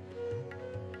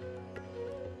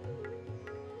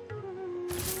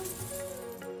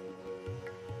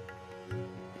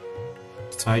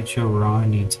 Sideshow Raw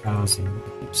needs housing.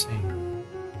 I keep saying that.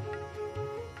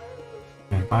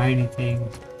 Can I buy anything?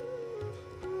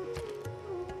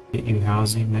 Get you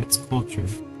housing? That's culture.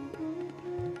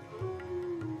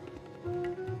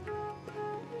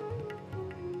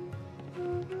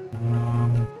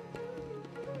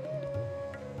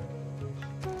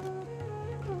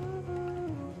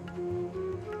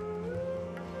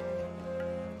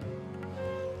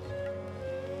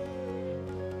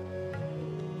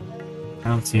 I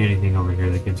don't see anything over here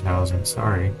that gives housing,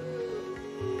 sorry.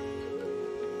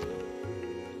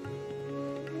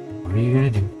 What are you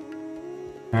gonna do?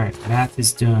 Alright, math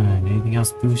is done. Anything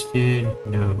else boosted?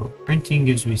 No. Printing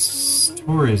gives me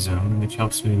tourism, which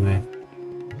helps me with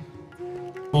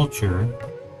culture.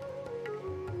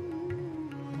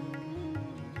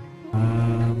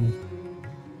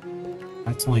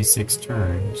 That's only 6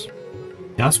 turns.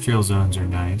 Industrial zones are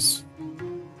nice.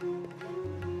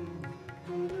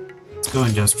 Let's go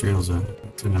industrial zone.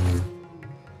 It's another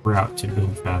route to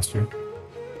build faster.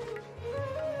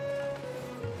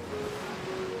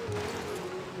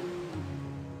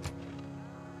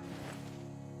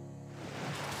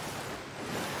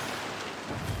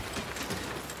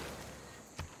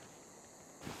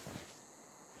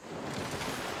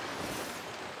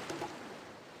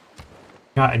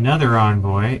 Got another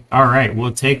envoy. Alright,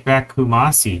 we'll take back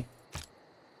Kumasi.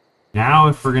 Now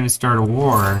if we're going to start a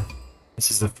war, this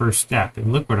is the first step.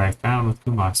 And look what I found with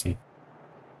Kumasi.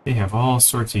 They have all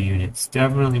sorts of units.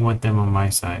 Definitely want them on my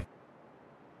side.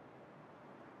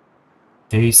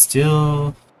 They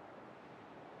still...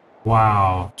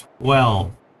 Wow,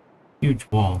 12. Huge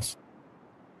walls.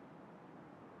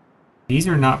 These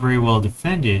are not very well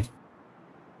defended.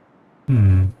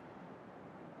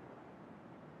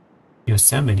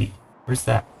 Yosemite. Where's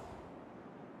that?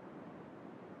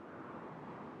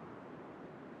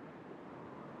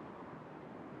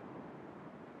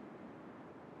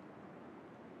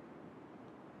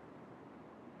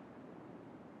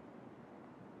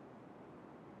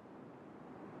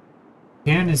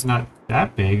 Japan is not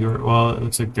that big, or well, it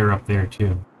looks like they're up there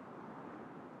too.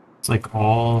 It's like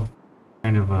all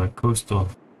kind of a coastal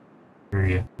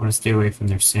area. I want to stay away from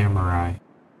their samurai.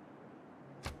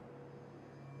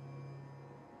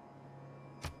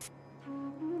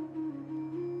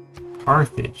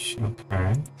 Carthage,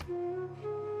 okay.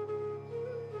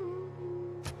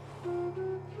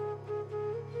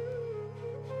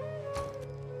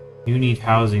 You need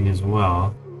housing as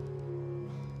well.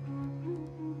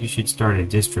 You should start a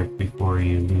district before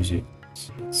you lose it.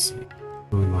 So let's see.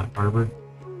 What do we want? Harbor?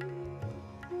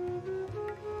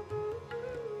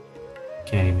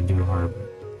 Can't even do a harbor.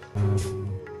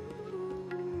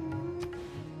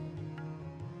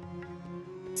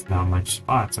 It's not much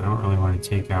spots. I don't really want to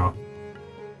take out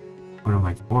one of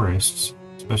my forests,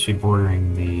 especially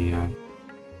bordering the...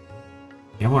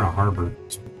 yeah, I want a harbor.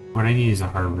 What I need is a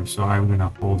harbor, so I'm going to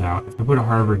hold out. If I put a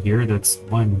harbor here, that's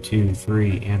 1, 2,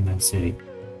 3, and the city.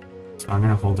 So I'm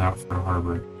going to hold out for a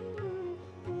harbor.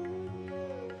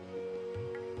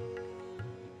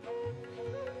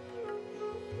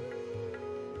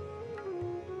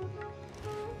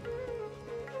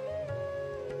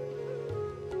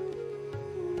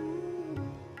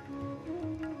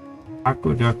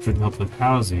 Aqueduct would help with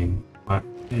housing, but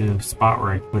the spot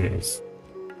where I put it is...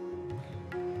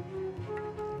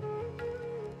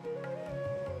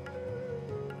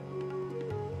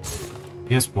 I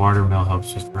guess watermill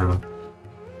helps just grow.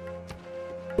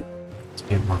 Let's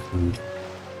get more food.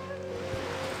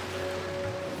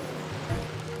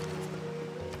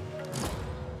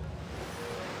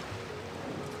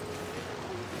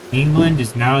 England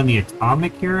is now in the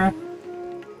atomic era?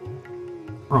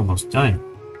 We're almost done.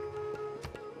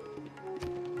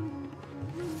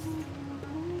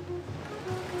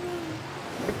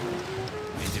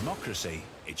 In democracy,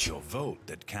 it's your vote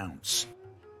that counts.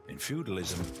 In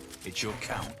feudalism, it's your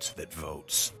count that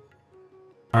votes.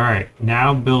 Alright,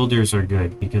 now builders are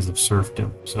good because of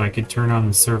serfdom. So I could turn on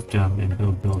the serfdom and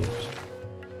build builders.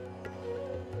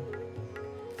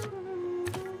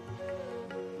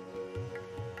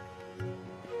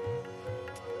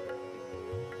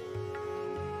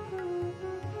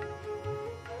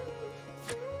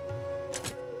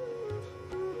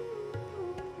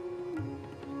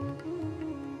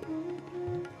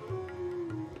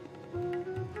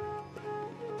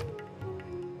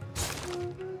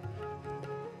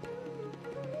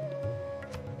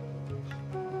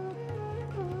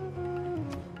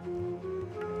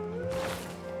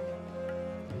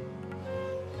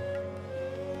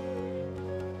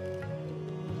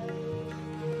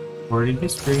 Recorded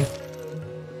history.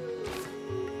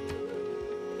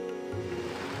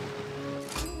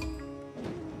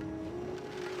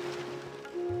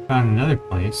 Found another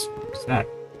place. What's that?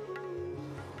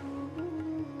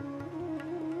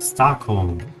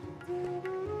 Stockholm.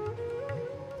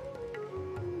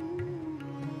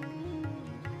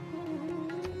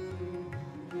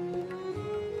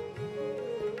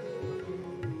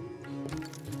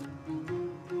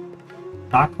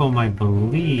 Stockholm, I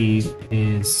believe,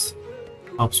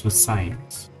 helps with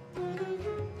science.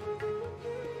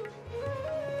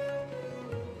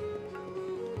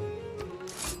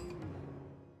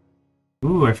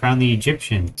 Ooh, I found the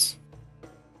Egyptians.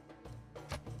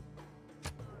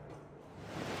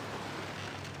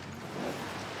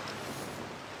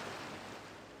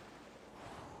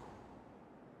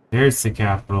 There's the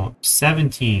capital.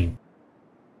 17.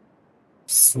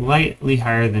 Slightly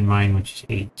higher than mine, which is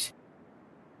 8.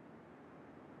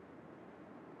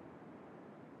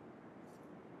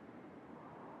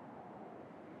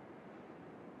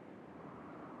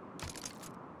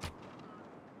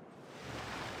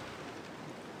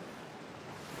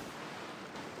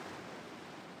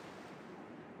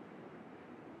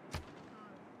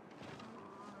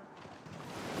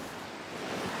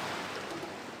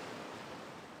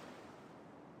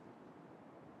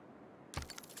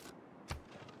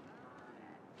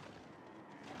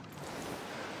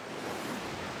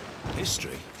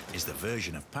 History is the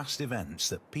version of past events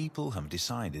that people have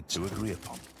decided to agree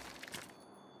upon.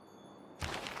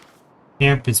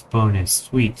 Campus bonus.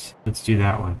 Sweet. Let's do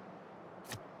that one.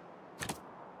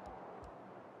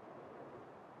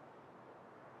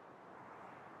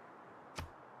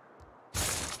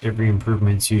 Every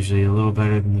improvement's usually a little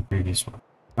better than the previous one.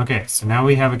 Okay, so now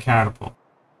we have a catapult.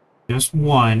 Just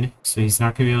one, so he's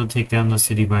not going to be able to take down the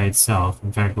city by itself.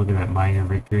 In fact, look at that minor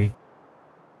victory.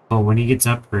 But when he gets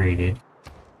upgraded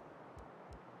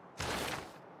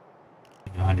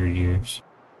in 100 years.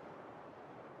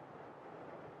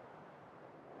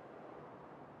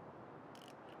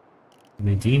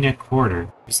 Medina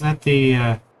Quarter. Isn't that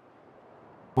the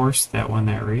horse that won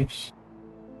that race?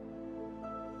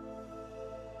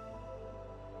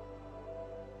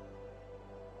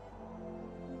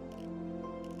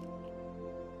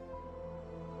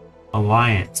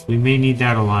 Alliance. We may need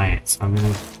that alliance. I'm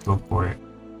gonna go for it.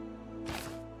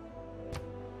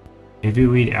 Maybe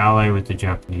we'd ally with the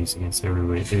Japanese against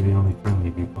everybody. They're the only friendly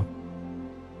people.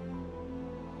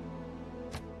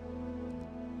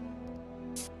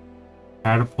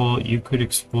 Catapult, you could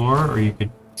explore or you could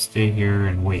stay here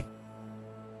and wait.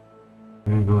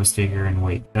 I'm gonna go stay here and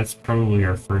wait. That's probably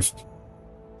our first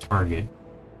target.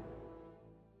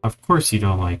 Of course you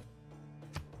don't like.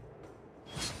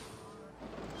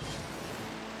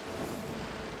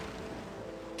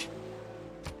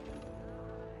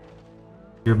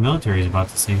 Your military is about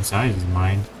the same size as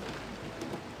mine.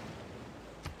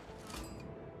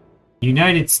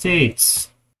 United States!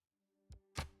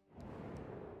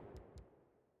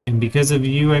 And because of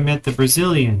you, I met the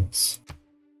Brazilians.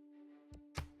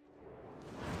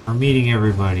 We're meeting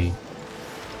everybody.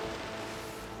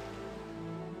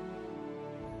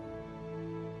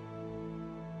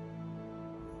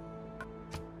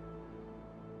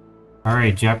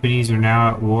 Alright, Japanese are now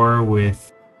at war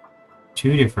with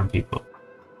 2 different people.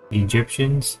 The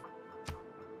Egyptians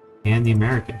and the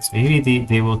Americans. Maybe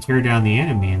they will tear down the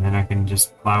enemy and then I can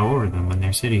just plow over them when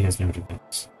their city has no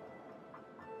defense.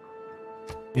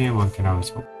 Yeah, one can always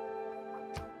hope.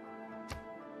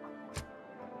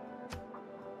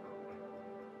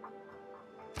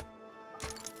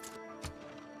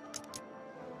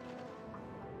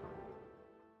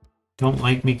 Don't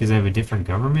like me because I have a different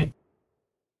government?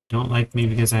 Don't like me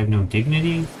because I have no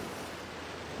dignity?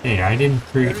 Hey, I didn't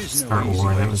start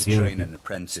war, that was the other thing.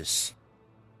 Apprentice.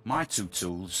 My 2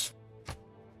 tools.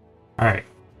 Alright.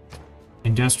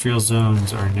 Industrial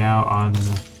zones are now on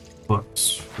the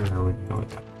books. Sure, we can go with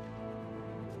that.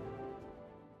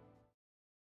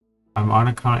 I'm on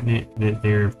a continent that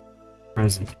they're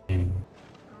present in.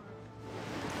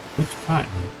 Which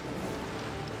continent?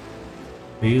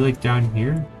 Are you like down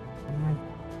here?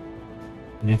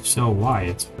 And if so, why?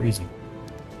 It's freezing.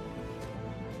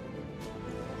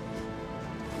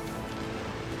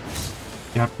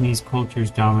 Japanese culture is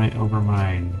dominant over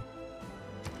mine.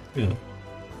 Really?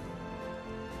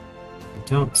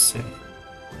 Don't say.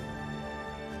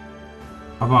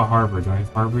 How about harbor? Do I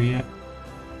have harbor yet?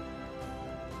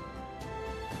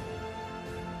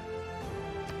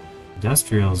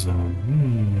 Industrial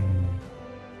zone.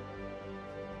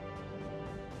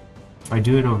 If I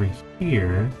do it over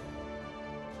here,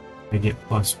 I get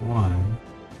 +1.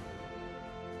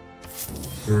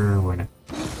 Sure, whatever.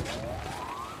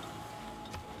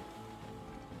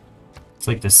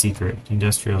 like the secret.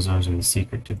 Industrial zones are the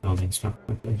secret to building stuff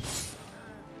quickly.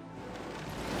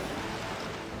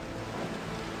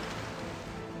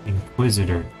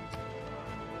 Inquisitor.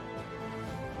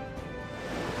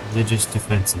 Religious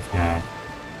defensive guy.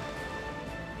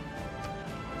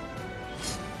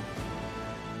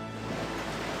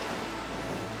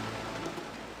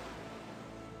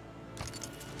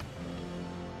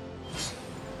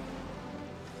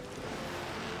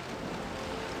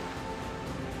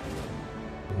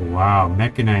 Wow,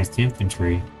 mechanized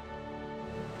infantry.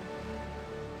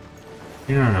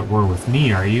 You're not at war with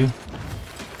me, are you?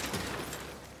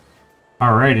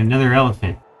 Alright, another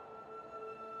elephant.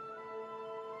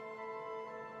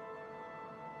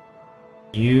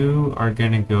 You are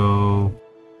gonna go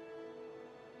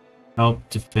help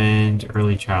defend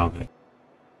early childhood.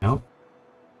 Nope.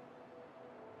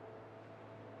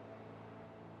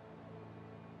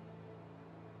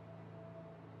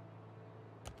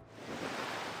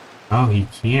 Oh, he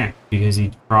can't because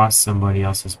he crossed somebody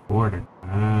else's border.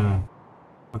 Ah.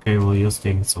 Okay, well, you'll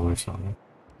stay in Solar Cell then.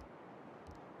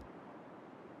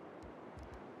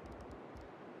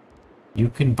 You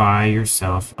can buy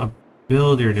yourself a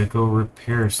builder to go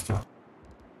repair stuff.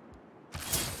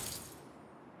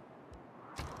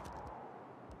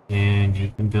 And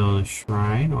you can build a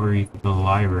shrine, or you can build a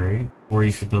library, or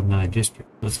you can build another district.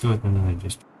 Let's go with another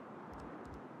district.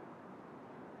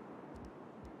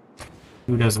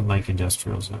 Who doesn't like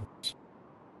industrial zones?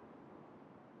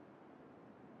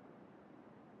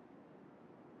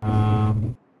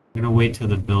 I'm gonna wait till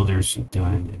the builder's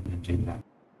done and then do that.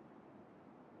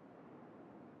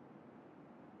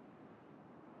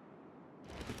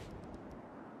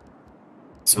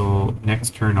 So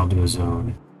next turn I'll do a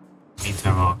zone.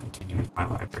 Meantime I'll continue with my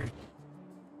library.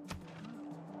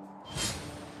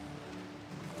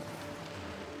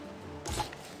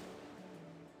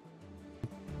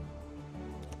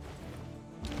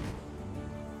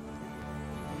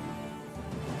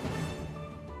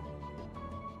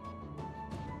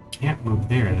 Can't move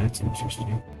there, that's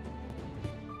interesting.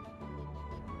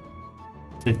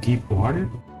 Is it deep water?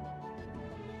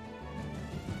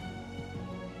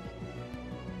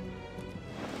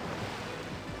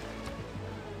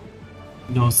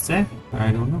 No sé,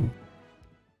 I don't know.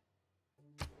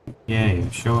 Yeah,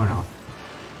 you're showing off.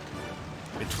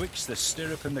 Betwixt the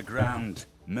stirrup and the ground,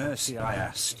 mercy I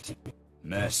asked,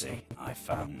 mercy I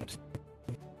found.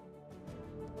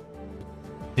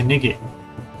 Nigget.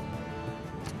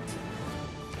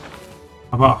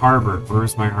 How about harbor?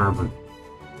 Where's my harbor?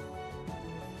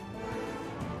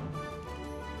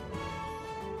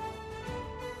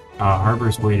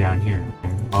 Harbor's way down here.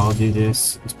 Okay. I'll do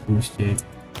this. It's boosted.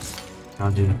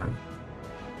 I'll do the harbor.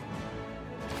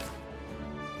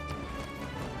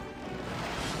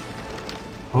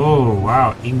 Oh,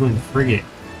 wow. England frigate.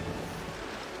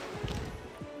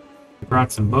 They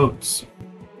brought some boats.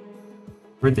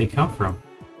 Where'd they come from?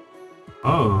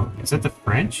 Oh, is that the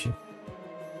French?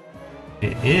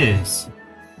 It is.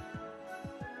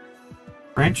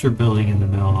 French are building in the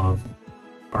middle of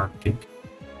Arctic.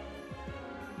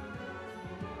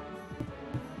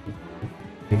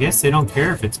 I guess they don't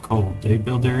care if it's cold. They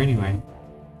build there anyway.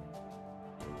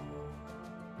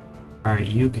 Alright,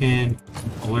 you can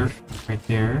alert right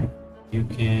there. You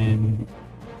can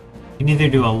either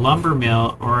do a lumber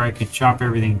mill or I could chop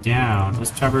everything down. Let's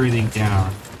chop everything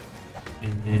down.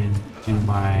 And then do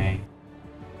my...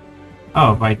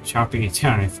 Oh, by chopping it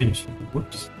down I finish it.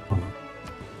 Whoops. Hold on.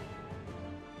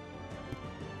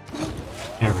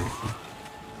 There we go.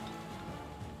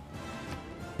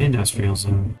 Industrial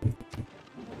zone.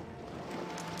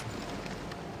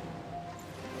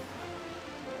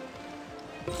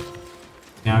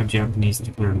 Now Japanese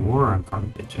declared war on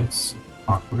Carthage. That's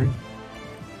awkward.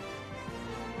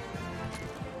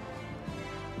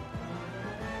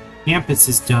 Campus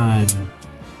is done.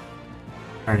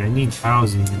 Alright, I need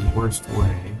housing in the worst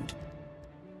way.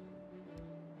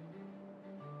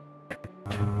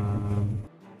 Can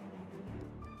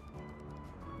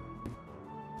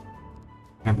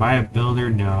I buy a builder?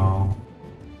 No.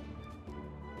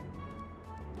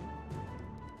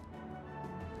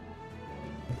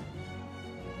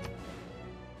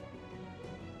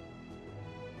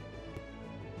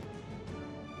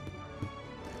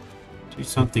 Do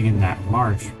something in that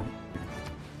marsh.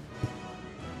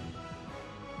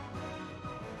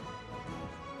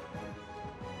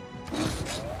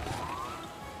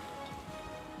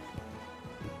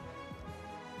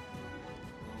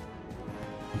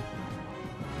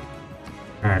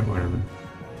 Alright, whatever.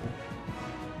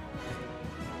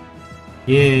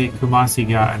 Yay, Kumasi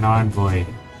got an envoy.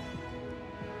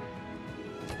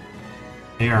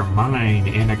 They are mine,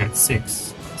 and I got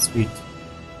 6. Sweet.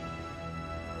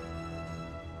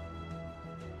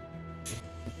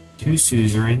 2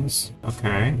 suzerains.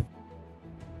 Okay.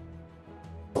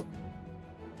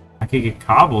 I could get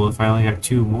Kabul if I only have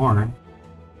 2 more.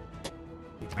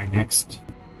 My next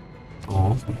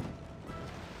goal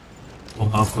will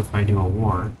help if I do a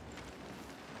war.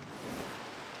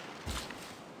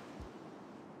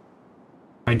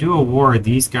 If I do a war,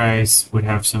 these guys would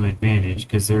have some advantage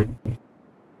because they're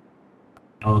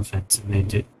elephants and they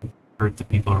did hurt the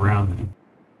people around them.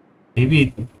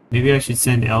 Maybe I should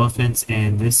send elephants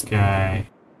and this guy.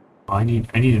 Well, I need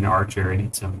an archer. I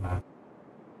need some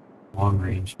long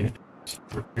range hit.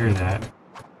 Prepare that.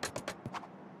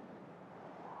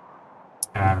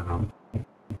 I don't know.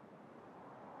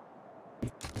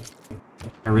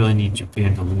 I really need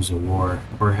Japan to lose a war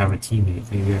or have a teammate.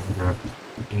 Maybe I can grab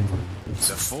England.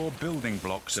 The 4 building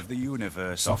blocks of the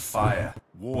universe are fire,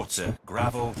 water,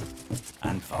 gravel,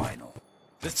 and vinyl.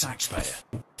 The taxpayer.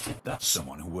 That's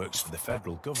someone who works for the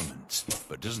federal government,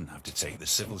 but doesn't have to take the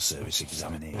civil service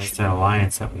examination. That's that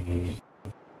alliance that we need.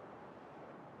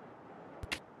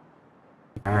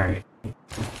 Alright.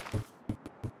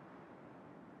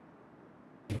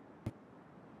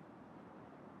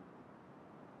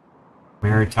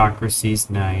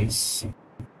 Meritocracy's nice.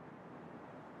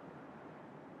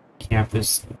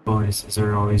 Campus bonuses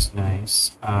are always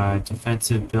nice.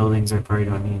 Defensive buildings I probably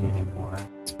don't need anymore.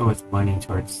 Let's go with money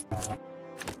towards that.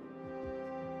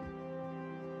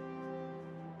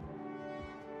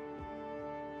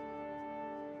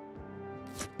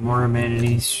 More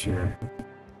amenities? Sure.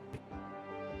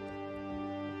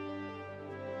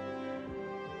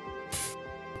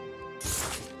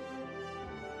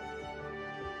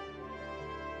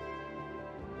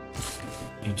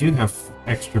 You do have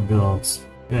extra builds.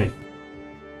 Good.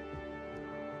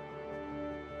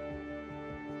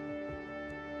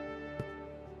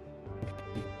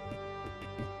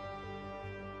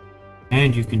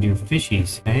 And you can do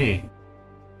fishies. Hey.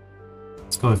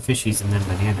 Let's go with fishies and then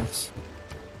bananas.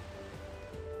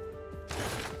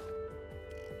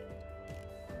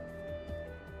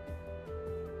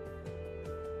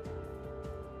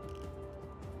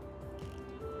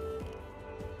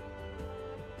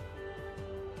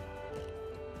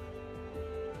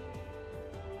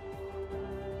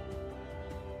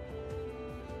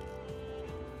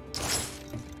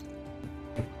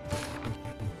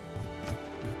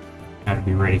 Gotta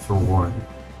be ready for war.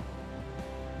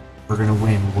 We're gonna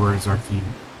win. War is our key.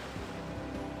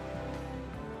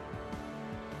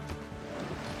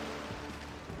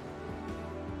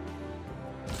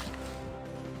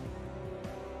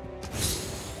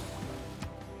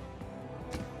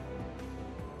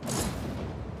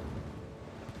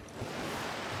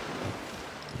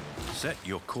 Set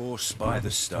your course by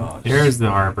the stars. There's the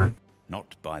harbor.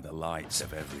 Not by the lights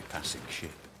of every passing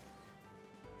ship.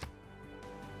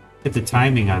 Hit the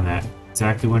timing on that.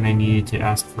 Exactly when I needed to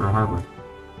ask for a harbor.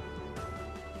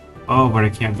 Oh, but I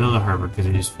can't build a harbor because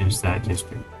I just finished that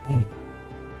district.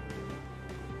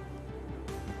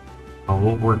 Oh,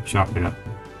 we'll workshop it up.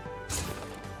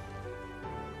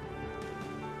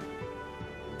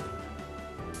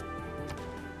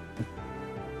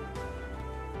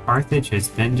 Carthage has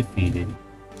been defeated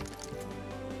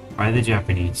by the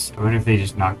Japanese. I wonder if they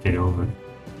just knocked it over.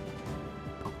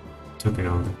 Took it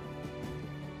over.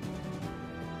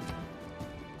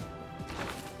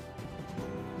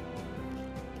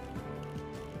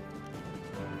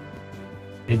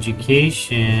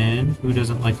 Education. Who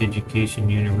doesn't like education?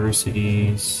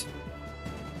 Universities.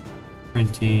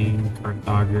 Printing.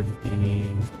 Cartography.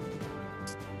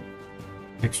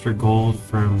 Extra gold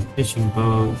from fishing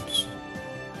boats.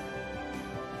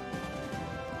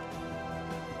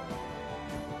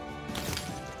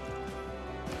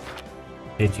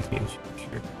 Education,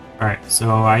 sure. Alright, so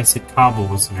I said Kabul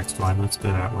was the next one. Let's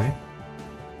go that way.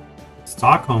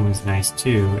 Stockholm is nice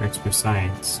too. Extra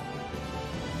science.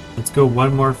 Let's go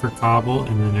one more for Kabul,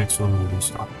 and the next one we'll do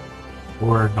Stockholm.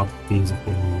 Or help these if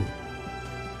they need.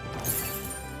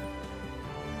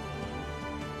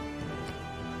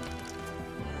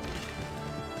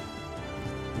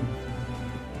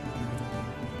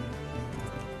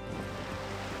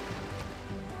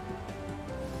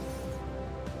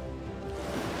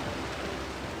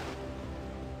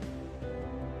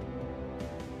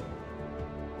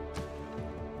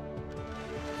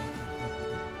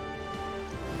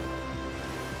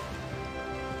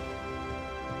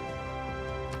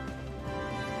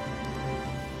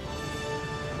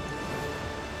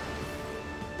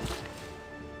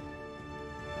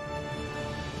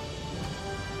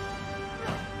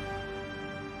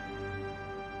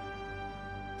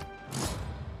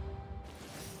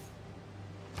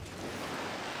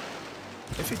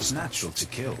 If it's natural to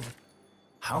kill,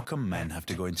 how come men have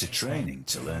to go into training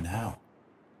to learn how?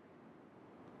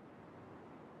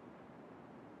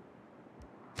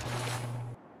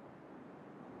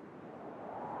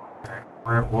 Alright,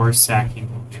 we're at war sacking.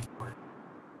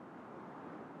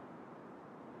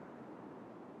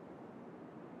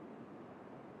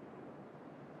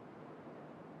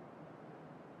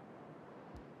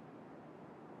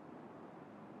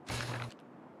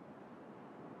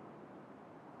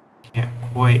 Can't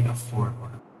quite afford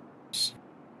one of those.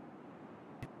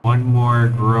 One more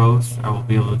growth, I will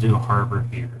be able to do a harbor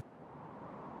here.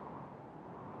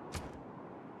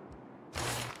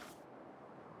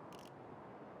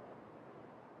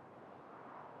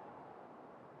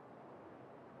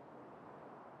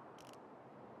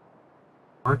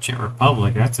 Merchant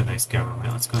Republic, that's a nice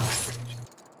government. Let's go to that direction.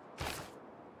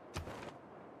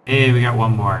 Hey, we got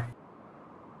one more.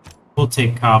 We'll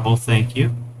take Kabul, thank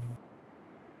you.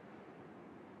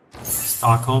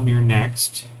 Stockholm, you're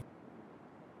next.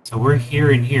 So we're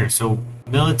here and here. So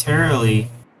militarily,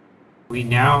 we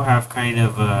now have kind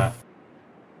of a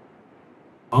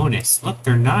bonus. Look,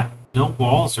 they're not no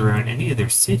walls around any of their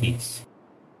cities.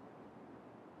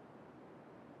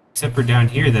 Except for down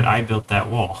here that I built that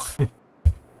wall.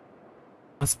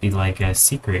 Must be like a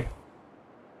secret.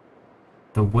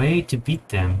 The way to beat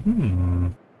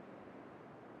them.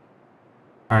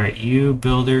 Alright, you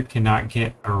builder cannot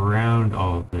get around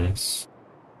all of this.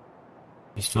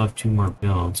 You still have 2 more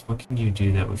builds. What can you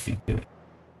do that would be good?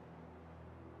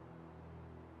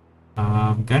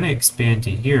 I'm gonna expand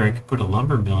to here. I could put a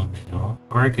lumber mill in the hill.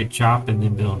 Or I could chop and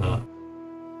then build up.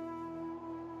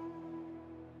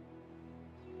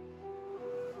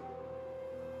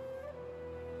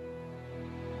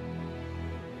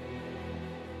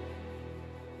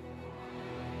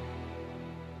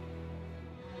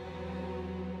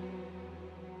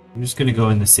 I'm just gonna go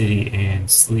in the city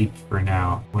and sleep for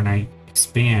now. When I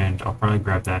expand, I'll probably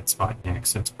grab that spot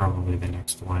next. That's probably the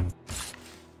next one.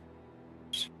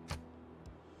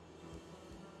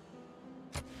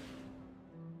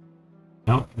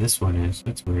 Nope, this one is.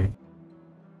 That's weird.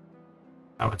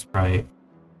 That one's probably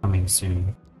coming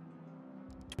soon.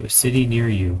 To a city near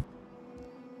you.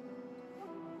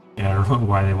 Yeah, I don't know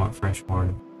why they want fresh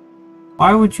water.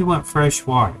 Why would you want fresh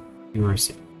water? You were a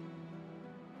city.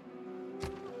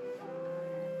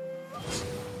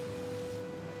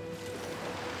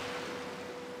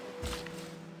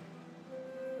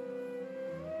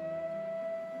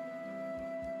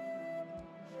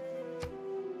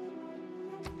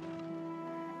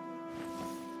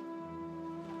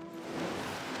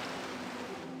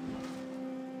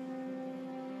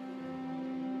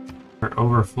 Are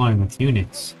overflowing with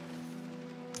units.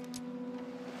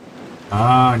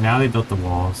 Ah, now they built the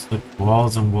walls. Look,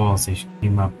 walls and walls. They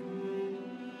came up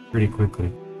pretty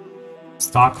quickly.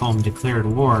 Stockholm declared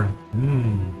war.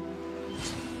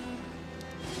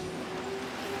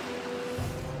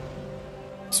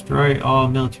 Destroy all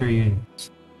military units.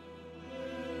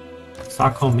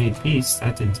 Stockholm made peace.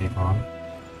 That didn't take long.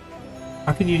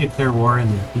 How can you declare war and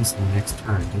then peace in the next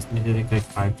turn? Doesn't it take like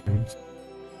 5 turns?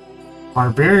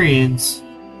 Barbarians.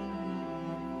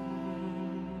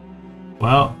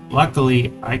 Well,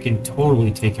 luckily, I can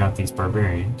totally take out these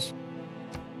barbarians.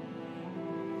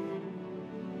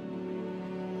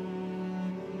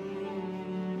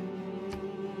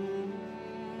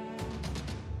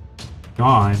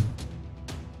 Gone.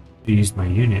 I used my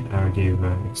unit, that would give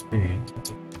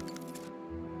experience.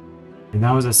 And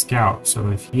that was a scout, so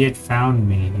if he had found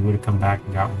me, he would have come back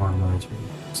and got more military.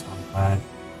 So I'm glad.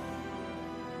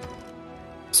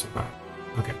 Survive.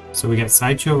 Okay, so we got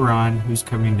Sideshow Ron, who's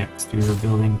coming next. We were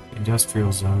building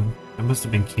Industrial Zone. That must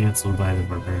have been cancelled by the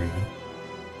Barbarian.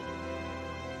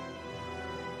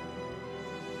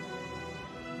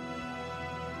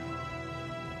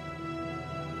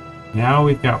 Now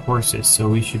we've got horses, so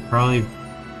we should probably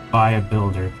buy a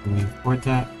builder. Can we afford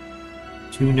that?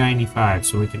 $295,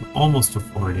 so we can almost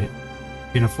afford it.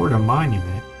 We can afford a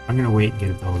monument. I'm gonna wait and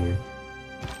get a builder.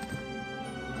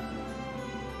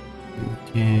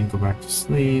 We can go back to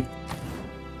sleep.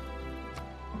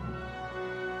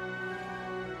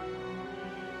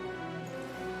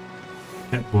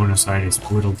 That Buenos Aires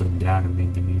whittled them down and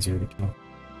made them easier to kill.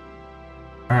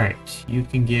 Alright, you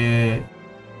can get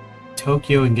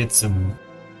Tokyo and get some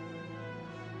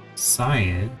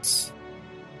science.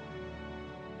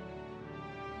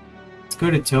 Let's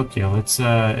go to Tokyo. Let's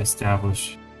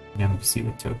establish an embassy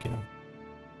with Tokyo.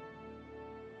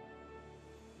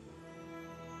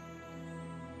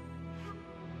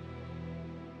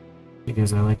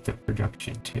 Because I like the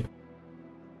production too.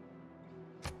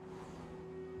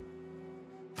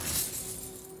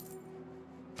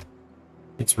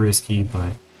 It's risky,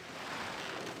 but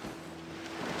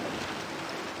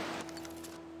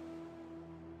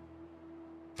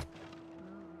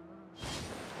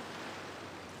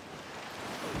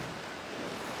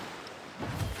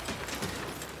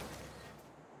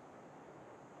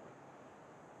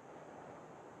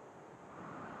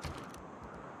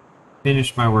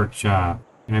Finish my workshop.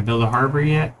 Can I build a harbor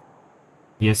yet?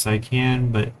 Yes, I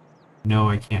can, but no,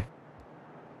 I can't.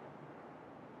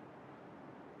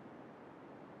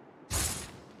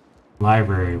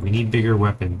 Library. We need bigger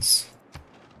weapons.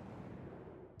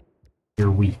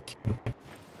 You're weak. Okay.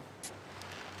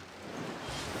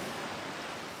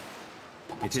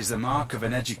 It is the mark of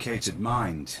an educated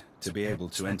mind to be able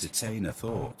to entertain a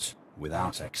thought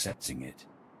without accepting it.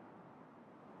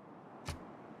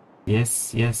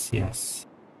 Yes, yes, yes.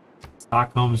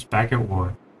 Stockholm's back at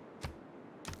war.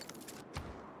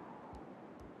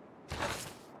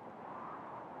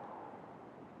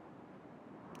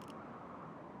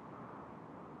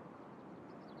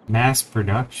 Mass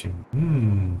production.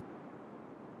 In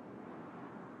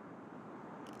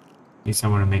case I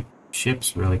want to make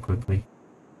ships really quickly.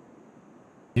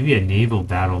 Maybe a naval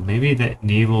battle. Maybe that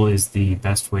naval is the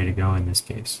best way to go in this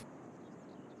case.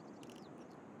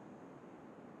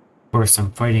 Of course,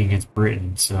 I'm fighting against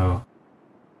Britain, so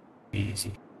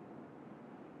easy.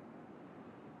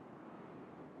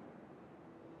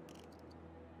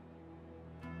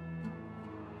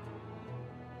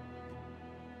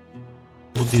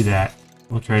 We'll do that.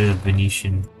 We'll try the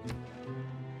Venetian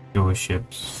Showa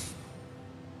ships.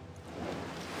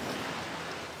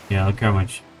 Yeah, look how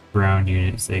much ground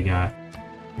units they got.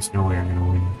 There's no way I'm gonna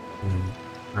win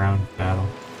the ground battle.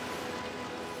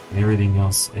 And everything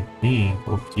else, I think.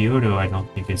 Well, Kyoto, I don't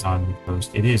think is on the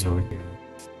coast. It is over here.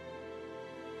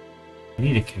 I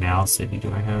need a canal city.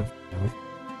 Do I have? No.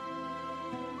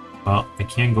 Well, I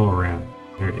can go around.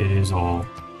 There, it is all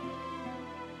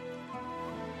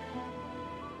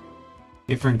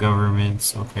different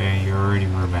governments. Okay, you're already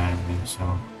more mad at me,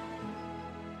 so.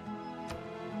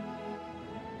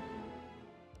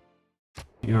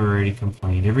 You already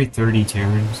complained. Every 30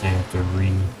 turns, they have to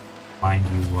remind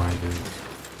you why there's.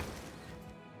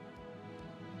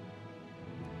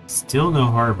 Still no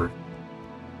harbor.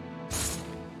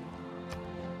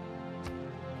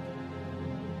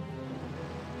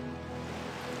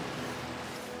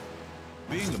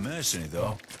 Being a mercenary,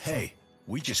 though, hey,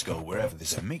 we just go wherever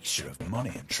there's a mixture of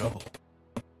money and trouble.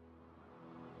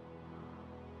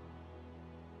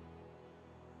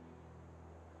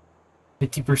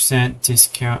 50%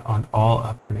 discount on all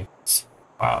upgrades.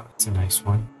 Wow, that's a nice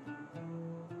one.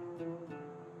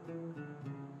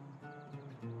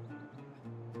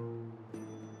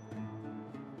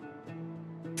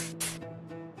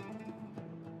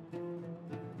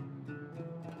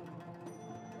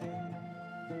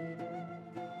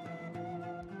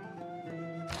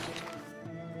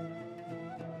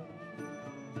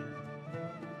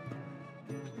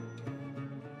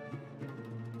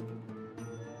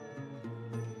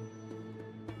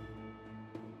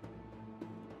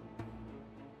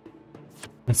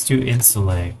 Let's do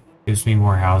Insulae. Gives me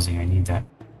more housing. I need that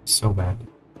so bad.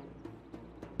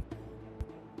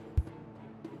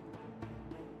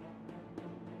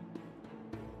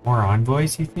 More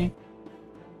envoys, you think?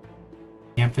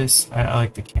 Campus? I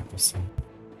like the campus thing.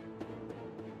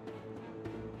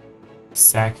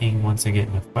 Sacking once I get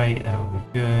in a fight, that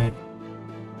would be good.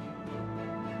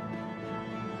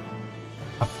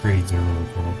 Upgrades are really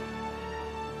good.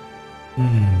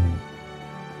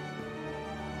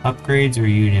 Upgrades or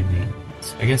unit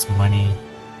maintenance? I guess money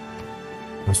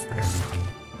goes for everything.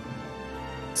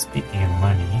 Speaking of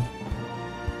money,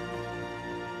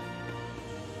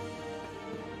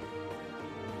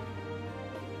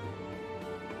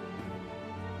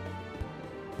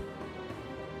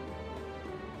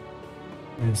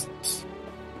 what is this?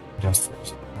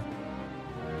 Industrials.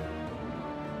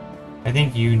 I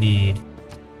think you need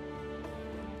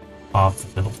off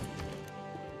the building.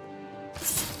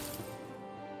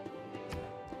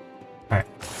 Alright.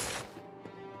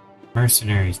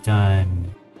 Mercenaries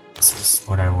done. This is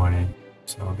what I wanted,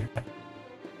 so I'll get that.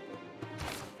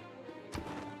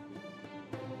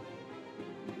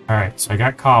 Alright, so I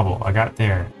got Kabul, I got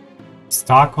there.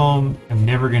 Stockholm, I'm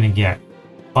never gonna get,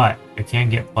 but I can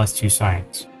get +2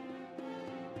 science.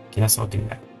 Guess I'll do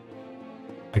that.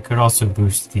 I could also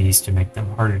boost these to make them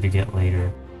harder to get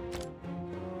later.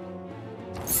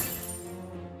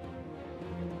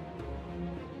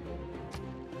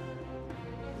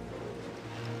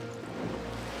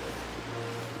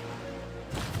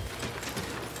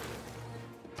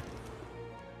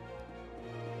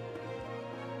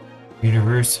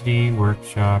 University,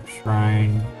 workshop,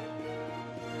 shrine.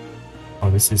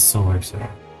 Oh, this is solar cell.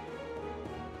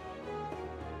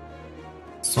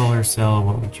 Solar cell,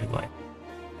 what would you like?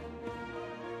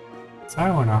 So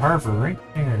I want a harbor right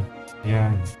there.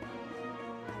 Yeah.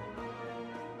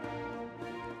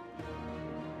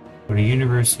 Would a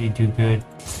university do good?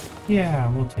 Yeah,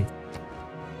 we'll take it.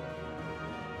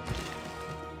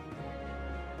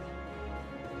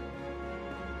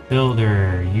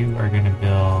 Builder, you are going to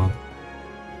build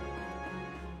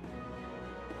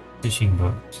fishing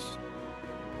boats.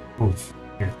 Oof,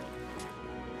 here.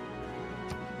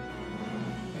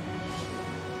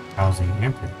 Housing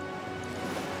emperor.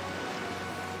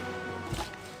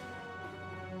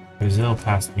 Brazil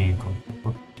passed me in gold.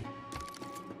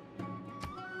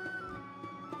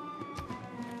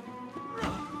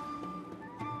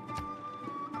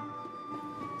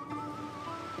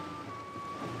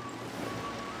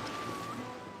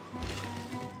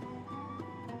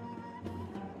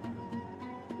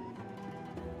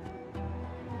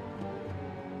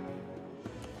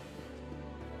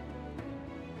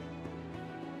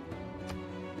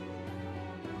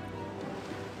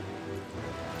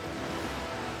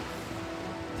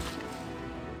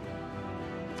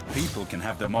 People can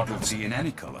have their Model T in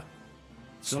any color,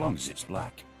 so long as it's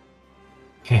black.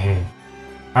 Hehe.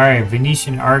 Alright,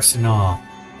 Venetian Arsenal.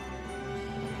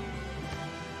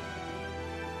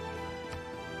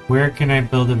 Where can I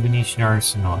build a Venetian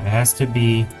Arsenal? It has to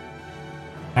be...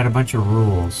 had a bunch of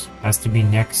rules. It has to be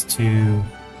next to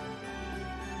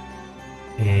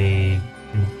a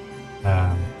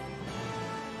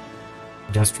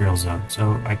industrial zone.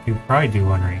 So I could probably do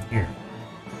one right here.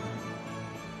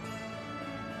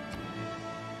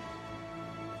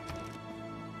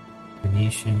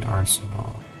 Venetian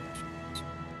Arsenal.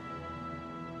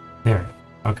 There.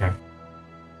 Okay.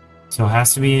 So it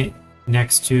has to be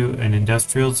next to an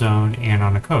industrial zone and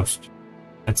on a coast.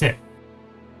 That's it.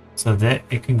 So that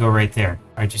it can go right there.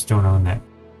 I just don't own that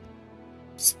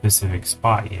specific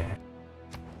spot yet.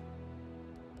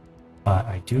 But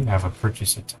I do have a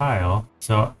purchase a tile.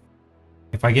 So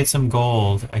if I get some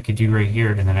gold, I could do right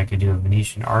here, and then I could do a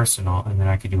Venetian Arsenal, and then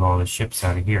I could do all the ships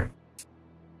out of here.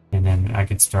 And then I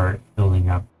could start building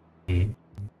up the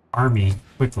army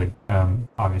quickly,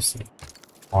 obviously.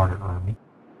 Water army.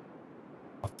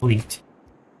 A fleet.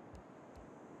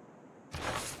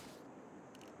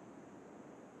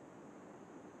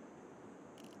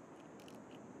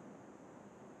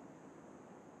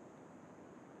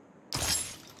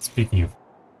 Speaking of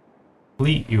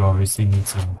fleet, you obviously need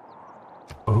some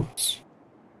boats.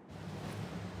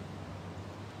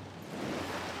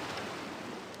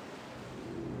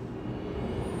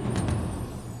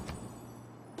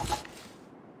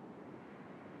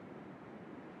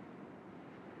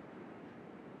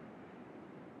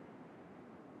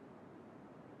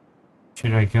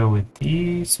 Should I go with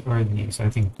these or these? I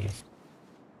think these.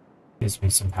 Gives me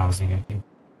some housing, I think.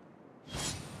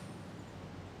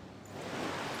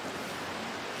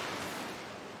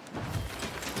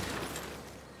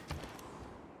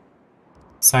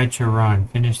 Sideshow run.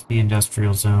 Finish the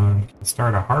industrial zone.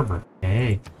 Start a harbor.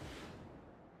 Hey.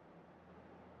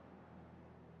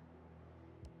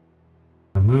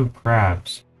 Remove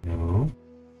crabs. No.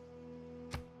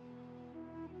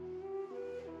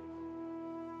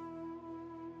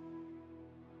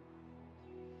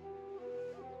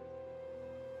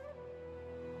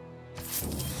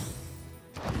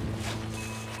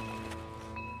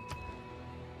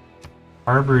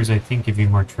 Harbors, I think, give you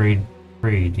more trading,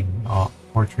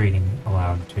 more trading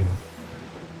allowed too.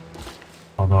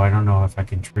 Although I don't know if I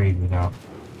can trade without.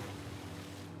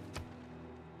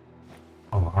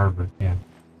 Oh, a harbor, yeah,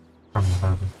 from the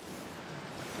harbor.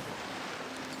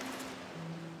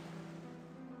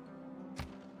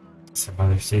 Some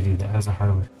other city that has a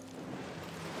harbor.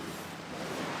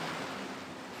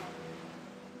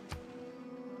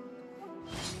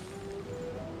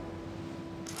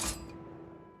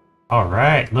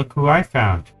 Alright, look who I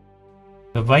found.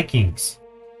 The Vikings.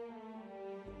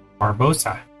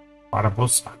 Barbossa.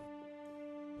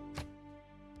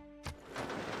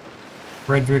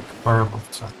 Frederick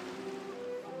Barbossa.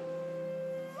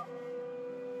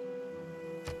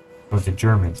 Oh, the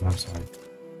Germans, I'm sorry.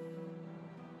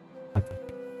 Not the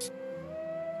Vikings.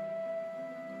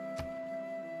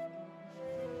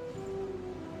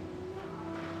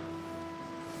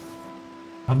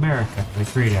 America, the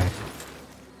great actor.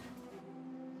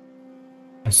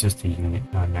 It's just a unit,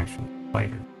 not an actual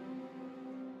fighter.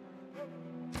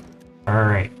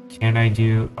 Alright, can I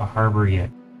do a harbor yet?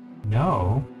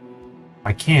 No.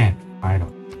 I can't. I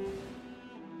don't.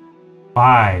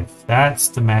 5. That's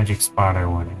the magic spot I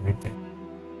wanted right there.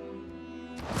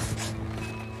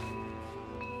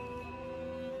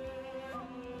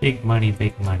 Big money,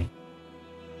 big money.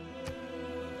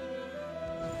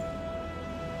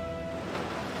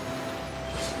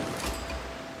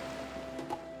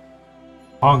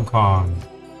 Hong Kong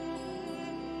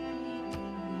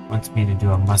wants me to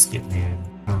do a musket man.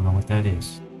 I don't know what that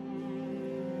is.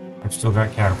 I've still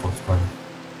got catapults, buddy.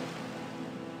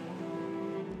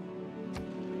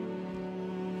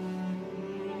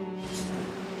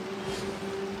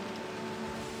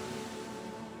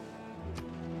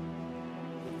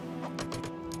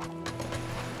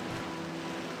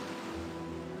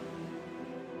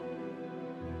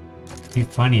 It'd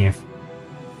be funny if,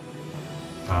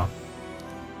 well,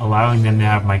 allowing them to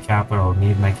have my capital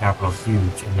made my capital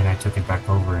huge, and then I took it back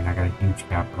over and I got a huge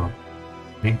capital.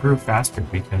 And it grew faster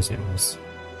because it was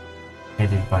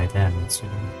headed by them instead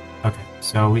of me. Okay,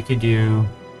 so we could do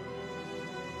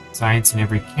science in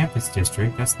every campus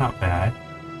district. That's not bad.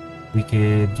 We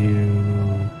could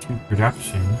do 2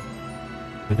 production,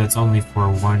 but that's only for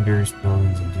wonders,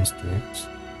 buildings, and districts.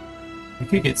 We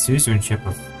could get suzerainship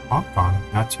of Hong Kong,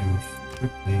 not too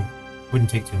quickly. Wouldn't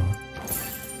take too long.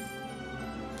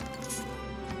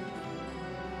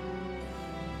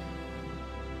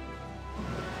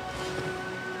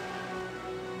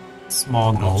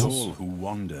 Small goals. Not all who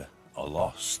wander are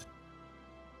lost.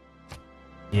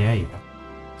 Yeah.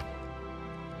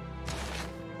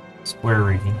 Square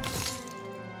reading.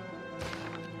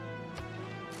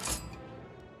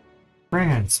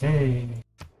 France, hey.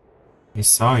 They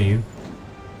saw you.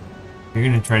 You're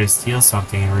gonna try to steal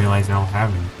something and realize I don't have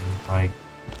anything. Like,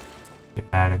 get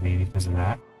mad at me because of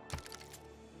that.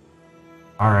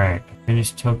 Alright, I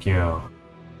finished Tokyo.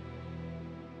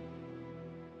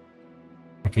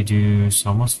 I could do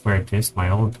almost square this, my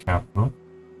old capital.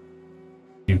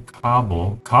 Do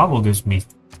Kabul. Kabul gives me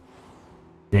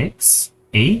 6?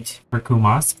 8 for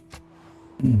Kumasi?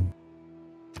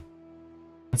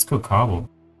 Let's go Kabul.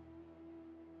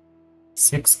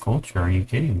 6 culture, are you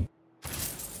kidding me?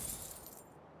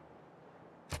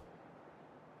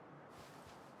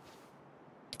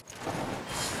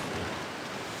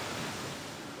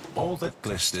 All that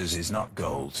glisters is not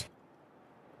gold.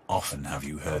 Often have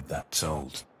you heard that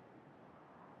told.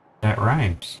 That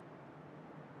rhymes.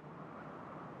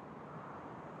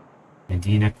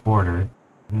 Medina Quarter.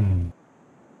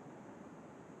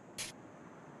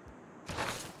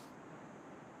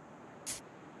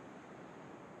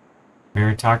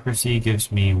 Meritocracy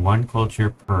gives me 1 culture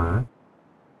per.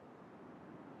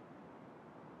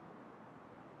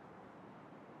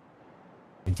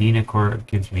 Medina Court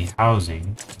gives me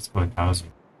housing. Let's go with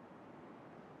housing.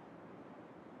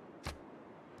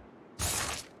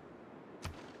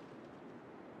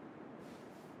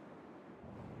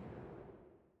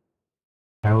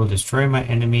 I will destroy my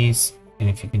enemies, and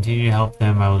if you continue to help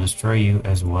them, I will destroy you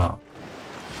as well.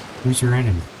 Who's your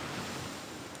enemy?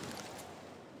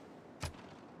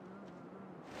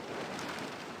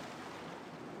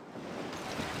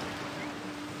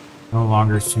 No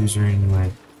longer suzerain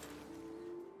with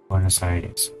Buenos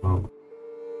Aires. Oh.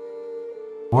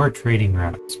 More trading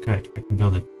routes. Good. I can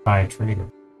build it by a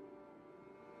trader.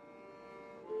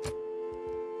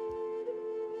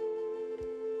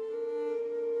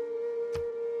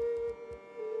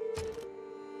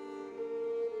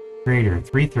 Trader,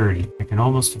 330. I can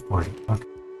almost afford it. Okay.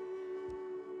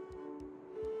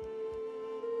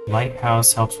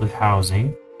 Lighthouse helps with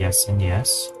housing. Yes and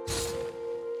yes.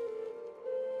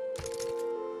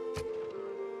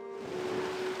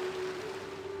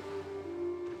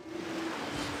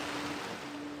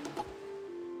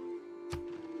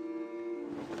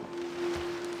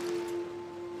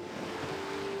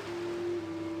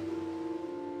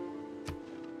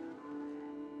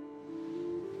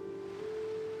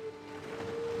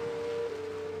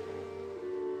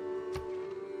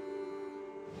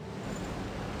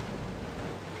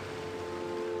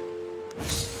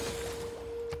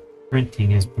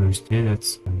 Printing is boosted,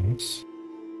 that's nice.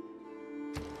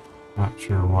 Not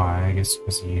sure why, I guess it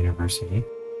was a university.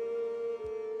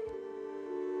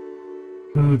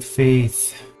 Food,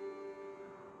 faith.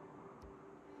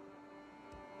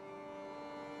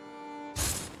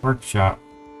 Workshop.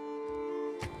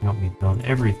 Help me build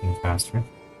everything faster.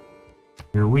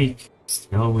 You're weak.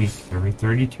 Still weak. Every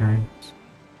 30 turns.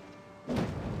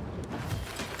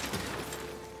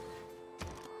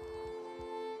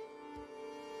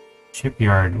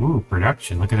 Shipyard. Ooh,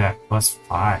 production. Look at that.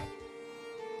 +5.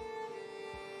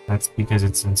 That's because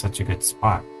it's in such a good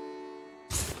spot.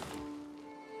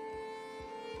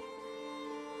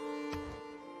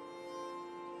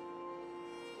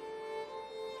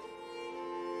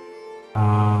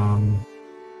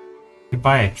 Could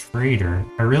buy a trader.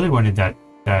 I really wanted that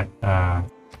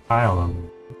tile over.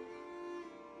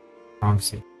 Wrong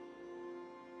seat.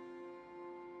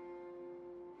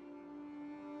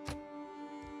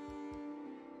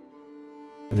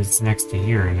 But it's next to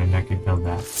here, and then I could build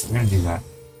that. So I'm gonna do that.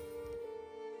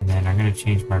 And then I'm gonna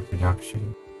change my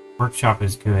production. Workshop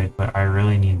is good, but I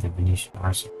really need the Venetian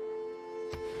arsenal.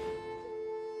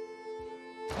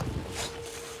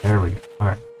 There we go.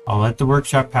 Alright. I'll let the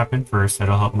workshop happen first.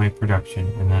 That'll help my production.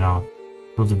 And then I'll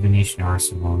build the Venetian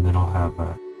arsenal, and then I'll have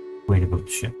a way to build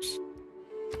ships.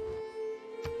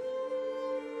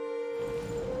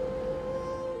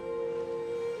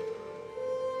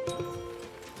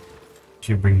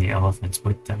 Should bring the elephants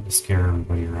with them to scare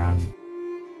everybody around.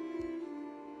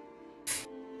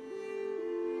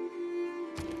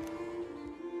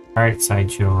 Alright,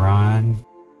 Sideshow Ron.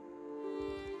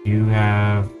 You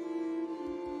have...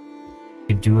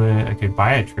 I could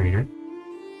buy a trader.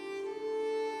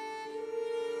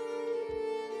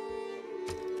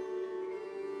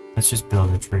 Let's just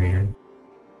build a trader.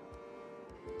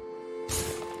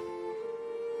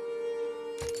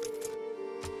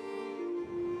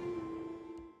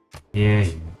 Yeah.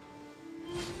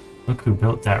 Look who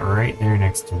built that right there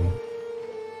next to me.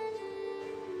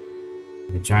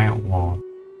 The giant wall.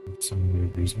 For some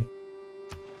weird reason.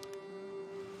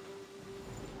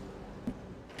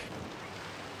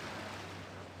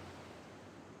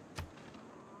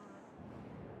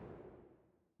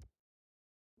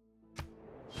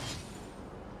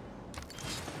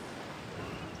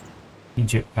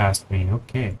 Egypt passed me,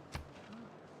 okay.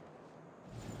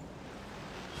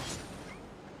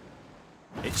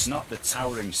 It's not the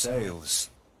towering sails,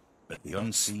 but the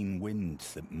unseen wind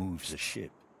that moves a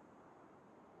ship.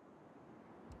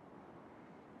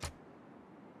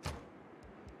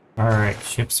 Alright,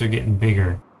 ships are getting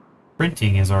bigger.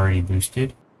 Printing is already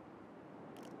boosted.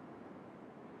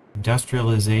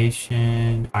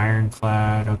 Industrialization,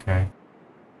 ironclad, okay.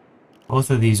 Both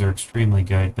of these are extremely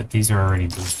good, but these are already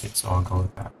boosted, so I'll go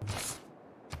with that one.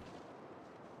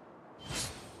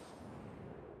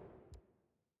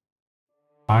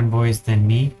 Envoys than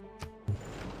me?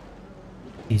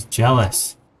 He's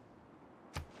jealous.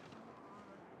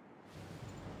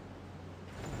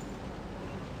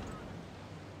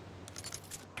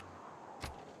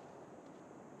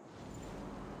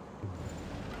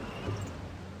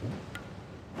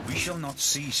 We shall not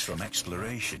cease from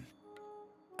exploration,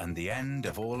 and the end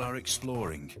of all our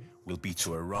exploring will be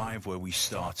to arrive where we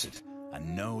started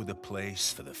and know the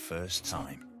place for the first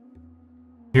time.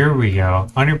 Here we go.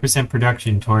 100%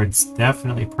 production towards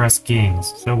definitely pressed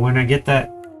kings. So when I get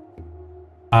that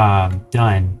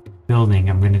done building,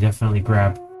 I'm going to definitely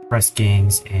grab pressed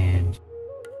kings and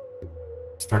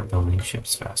start building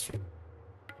ships faster.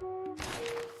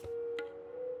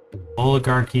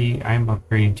 Oligarchy, I'm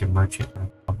upgrading to merchant.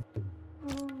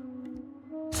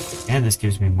 And this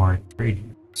gives me more trade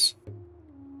units.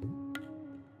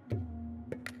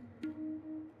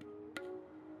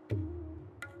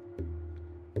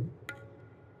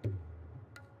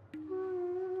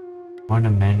 One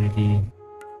amenity.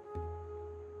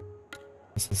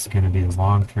 This is going to be the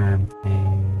long-term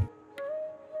thing.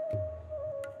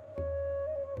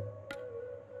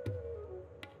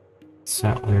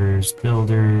 Settlers,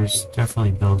 builders,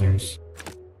 definitely builders.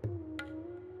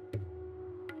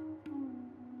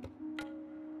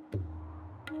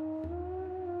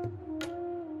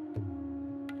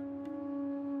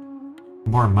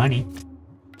 More money.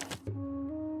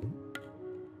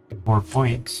 More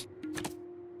points.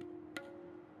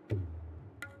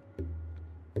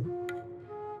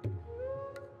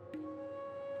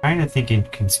 Kind of thinking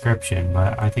conscription,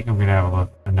 but I think I'm gonna have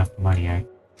enough money.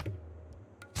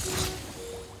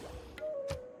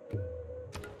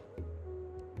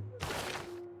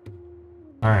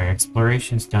 Alright,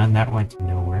 exploration's done. That went to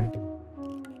nowhere.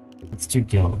 Let's do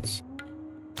guilds.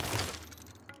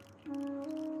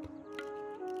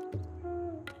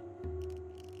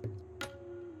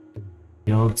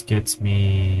 Guilds gets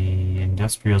me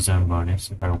industrial zone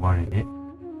bonus if I wanted it.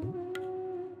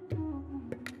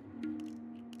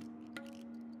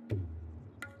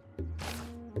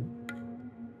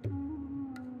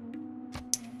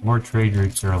 More trade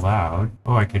routes are allowed.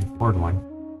 Oh, I could afford one.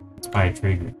 Let's buy a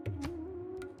trade route.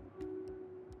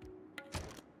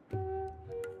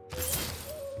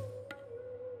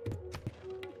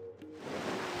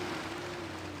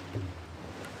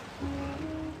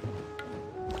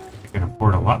 I can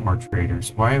afford a lot more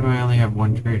traders. Why do I only have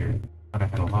one trader? I thought I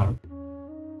had a lot of them.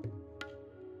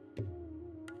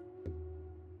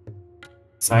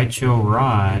 Sideshow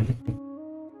Rod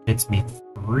gets me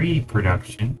 3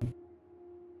 production.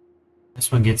 This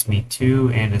one gets me 2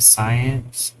 and a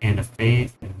science and a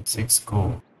faith and 6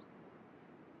 gold.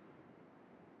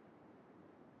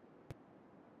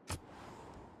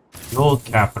 Gold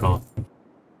capital.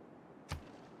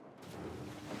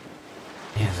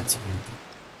 Yeah, that's weird.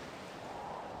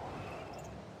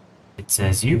 It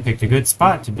says you picked a good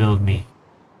spot to build me.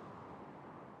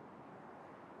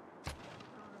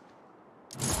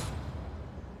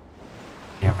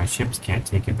 Yeah, my ships can't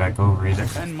take it back over either.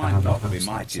 The pen might not be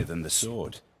mightier than the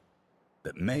sword,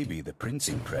 but maybe the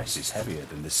printing press is heavier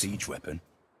than the siege weapon.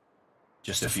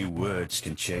 Just a few words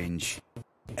can change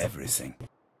everything.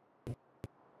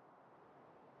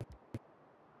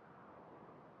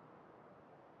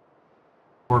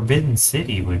 Forbidden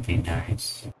City would be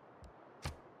nice.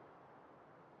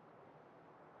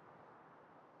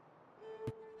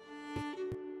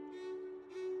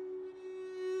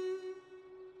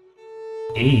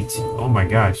 Eight. Oh my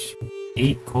gosh.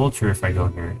 8 culture if I go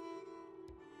here.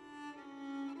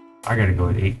 I gotta go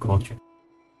with 8 culture.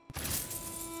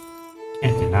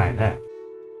 Can't deny that.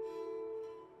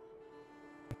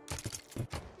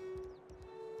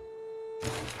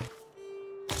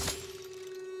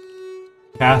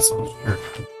 Castle, sure.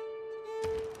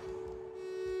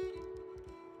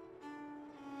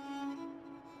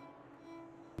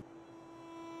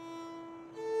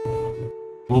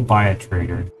 We'll buy a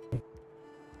trader.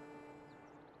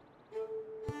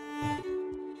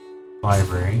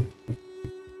 Library.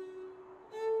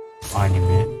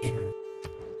 Monument, sure.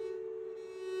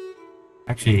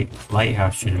 Actually,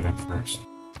 lighthouse should have been first.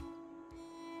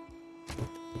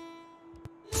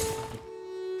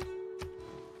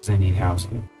 Because I need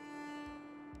housing.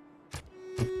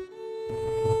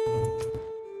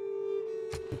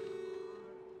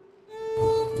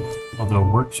 Although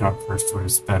workshop first would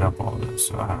have sped up all this,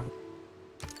 so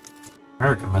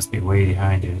America must be way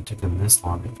behind it. It took them this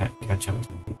long to catch up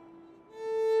to me.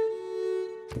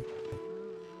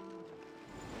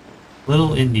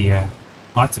 Little India.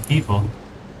 Lots of people.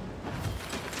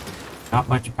 Not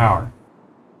much power.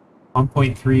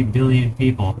 1.3 billion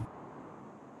people.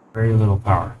 Very little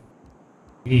power.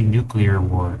 We need nuclear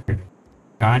war.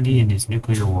 Gandhi and his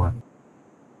nuclear war.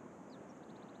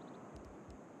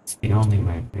 It's the only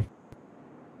way.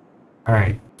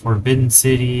 Alright, Forbidden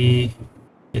City.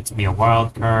 Gets me a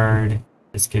wild card.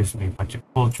 This gives me a bunch of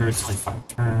culture. It's only 5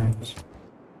 turns.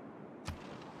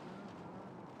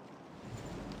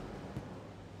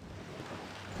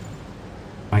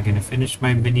 Am I going to finish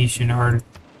my Venetian art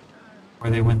before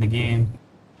they win the game?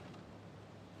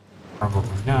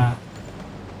 Probably not.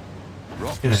 Rocks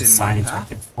Look at that in my science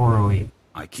path. at 408.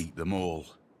 I keep them all.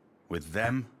 With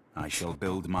them, I shall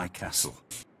build my castle.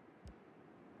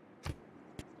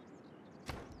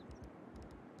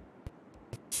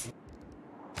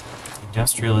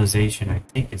 Industrialization, I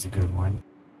think, is a good one.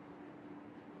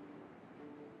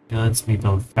 It lets me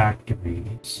build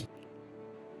factories.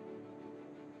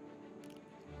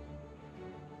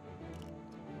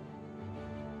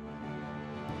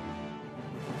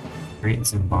 Great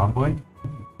Zimbabwe.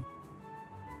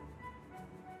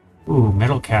 Ooh,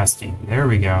 metal casting. There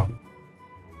we go.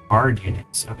 Bard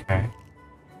units, okay.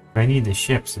 But I need the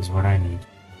ships is what I need.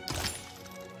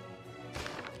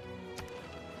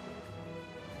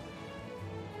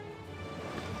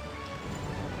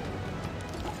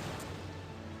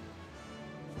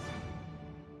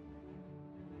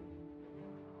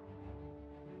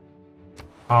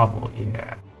 Cobble,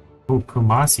 yeah. Ooh,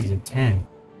 Kumasi's a 10.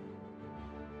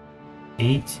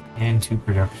 8 and 2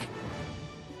 production.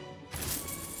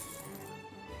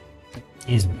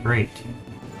 He's great.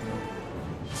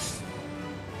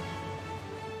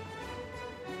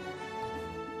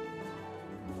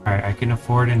 Alright, I can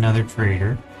afford another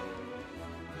trader.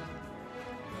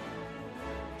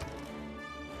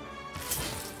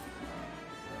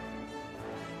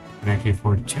 I can actually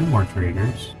afford 2 more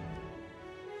traders.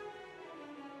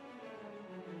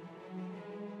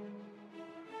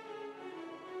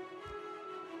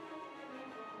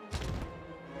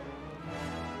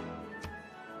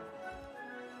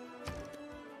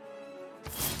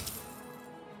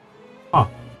 Huh.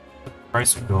 The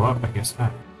price would go up, I guess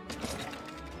not.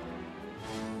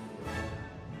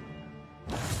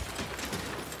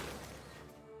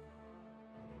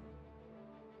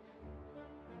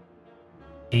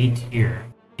 Eight here.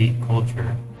 8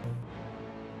 culture.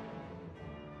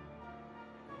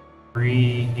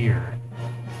 3 here.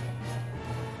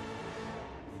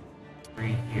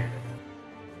 3 here.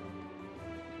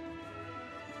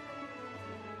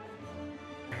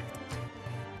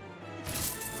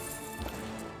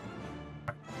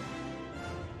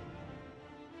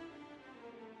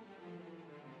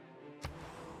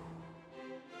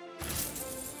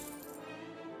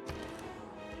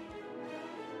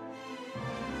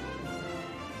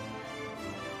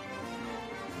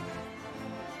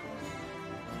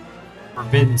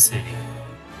 Forbidden City.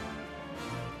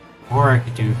 Or I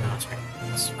could do military.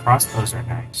 These crossbows are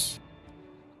nice.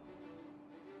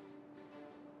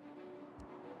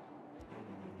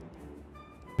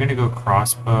 I'm gonna go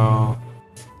crossbow.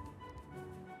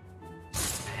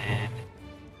 And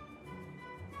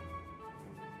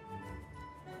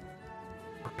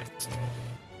Forbidden City.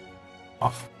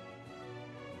 Oh.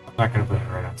 I'm not gonna put it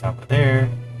right on top of there.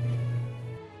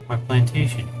 My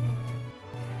plantation.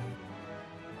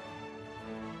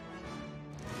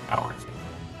 Hours.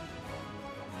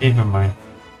 Never mind.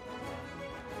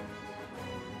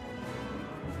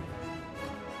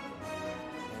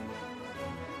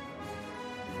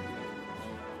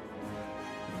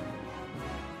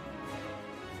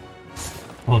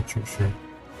 Culture, sure.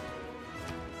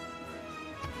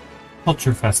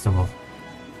 Culture festival.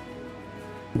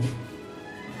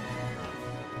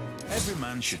 Every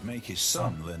man should make his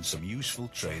son learn some useful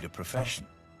trade or profession,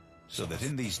 so that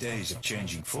in these days of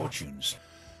changing fortunes,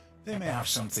 they may have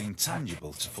something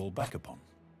tangible to fall back upon.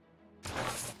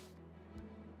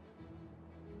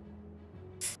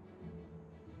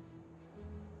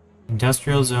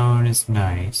 Industrial zone is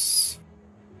nice.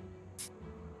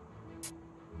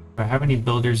 Do I have any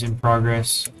builders in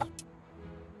progress?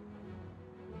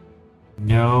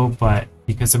 No, but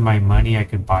because of my money I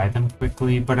could buy them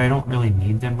quickly, but I don't really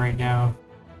need them right now.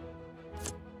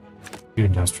 Do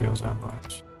industrial zone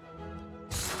launch.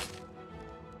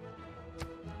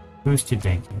 Boosted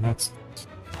banking, that's nice.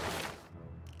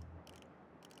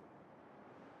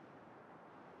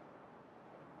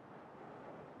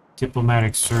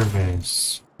 Diplomatic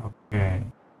service. Okay.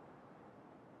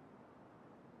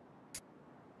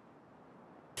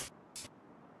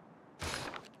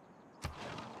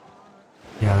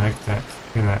 Yeah, look at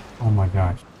that. Oh my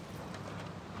gosh.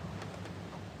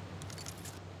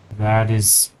 That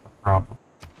is a problem.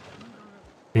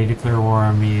 They declare war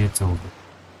on me, it's over.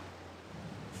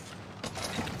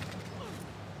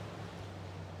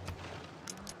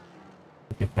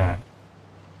 Look at that.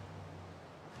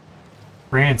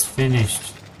 France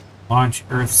finished. Launch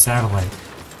Earth satellite.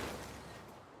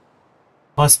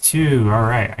 +2.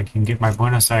 Alright, I can get my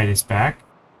Buenos Aires back.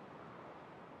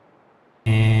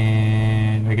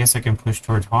 And I guess I can push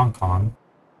towards Hong Kong.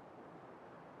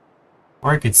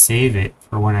 Or I could save it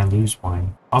for when I lose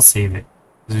one. I'll save it.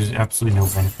 There's absolutely no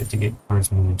benefit to get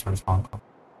towards moving towards Hong Kong.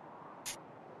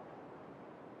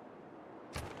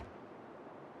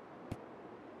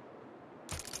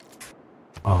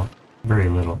 Well, very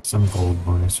little. Some gold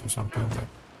bonus or something. But...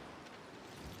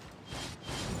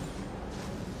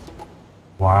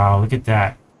 Wow, look at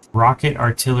that. Rocket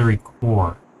Artillery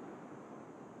Corps.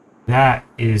 That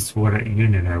is what a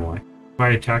unit I want. If I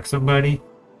attack somebody,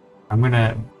 I'm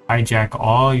gonna hijack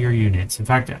all your units. In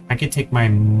fact, I could take my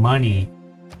money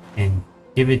and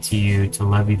give it to you to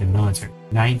levy the military.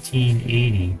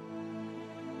 1980.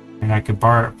 And I could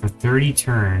borrow it for 30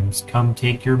 turns, come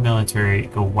take your military,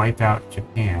 go wipe out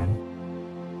Japan.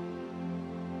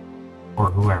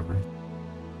 Or whoever.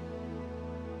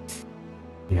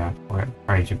 Yeah, or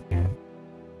probably Japan.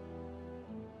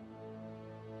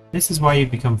 This is why you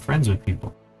become friends with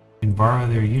people. You can borrow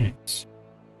their units.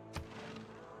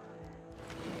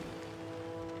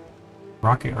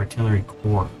 Rocket Artillery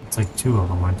Corps. It's like 2 of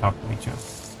them on top of each other.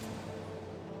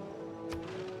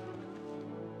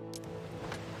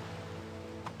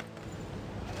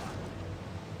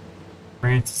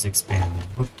 France is expanding.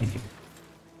 What do you do?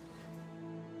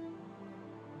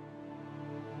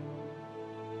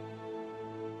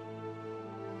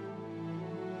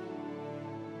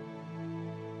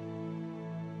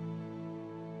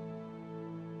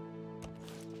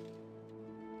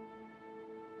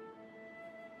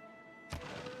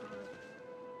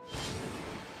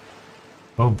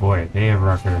 Oh boy, they have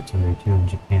rocket artillery too in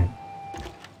Japan.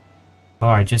 Oh,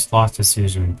 I just lost a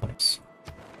suzerain place.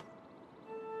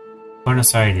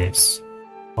 Buenos Aires.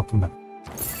 Welcome back.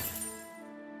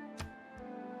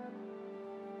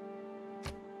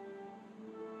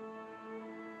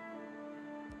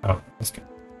 Oh, that's good.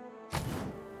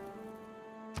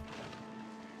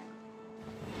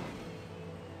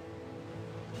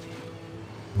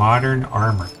 Modern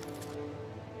armor.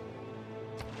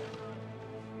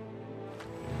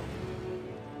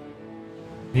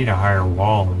 Need a higher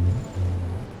wall.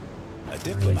 A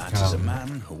diplomat is a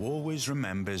man who always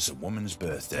remembers a woman's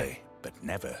birthday, but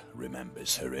never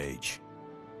remembers her age.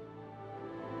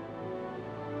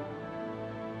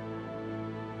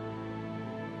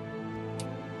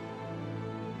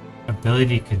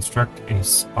 Ability to construct a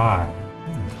spy.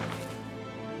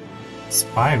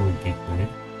 Spy would be good.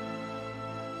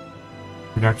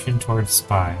 Production towards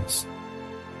spies.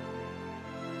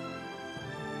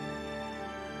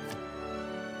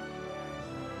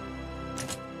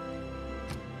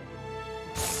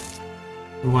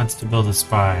 Who wants to build a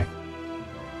spy?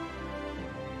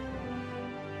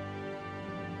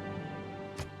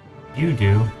 You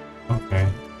do? Okay.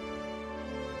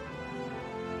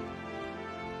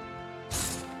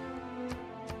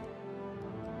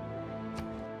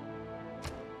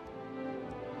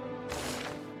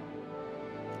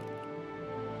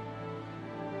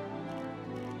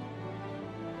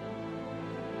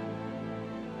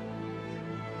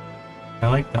 I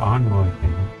like the envoy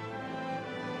thing.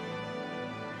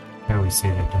 I always say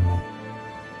that, don't I?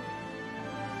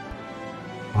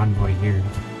 Envoy here.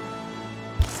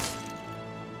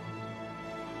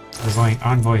 We're going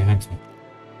envoy hunting.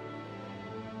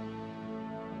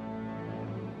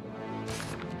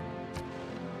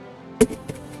 We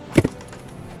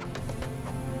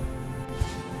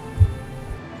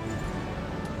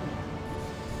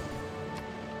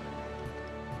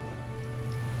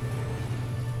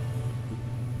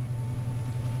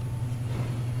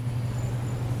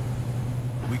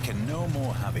can no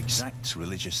more have exact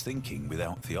religious thinking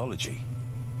without theology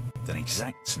than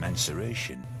exact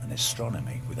mensuration and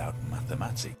astronomy without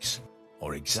mathematics,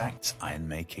 or exact iron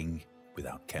making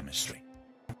without chemistry.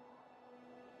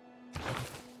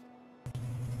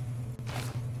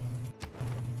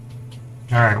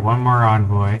 Alright, one more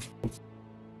envoy.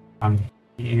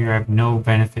 Here I have no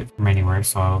benefit from anywhere,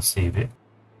 so I'll save it.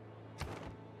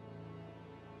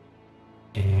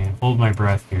 And hold my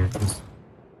breath here, because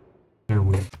they're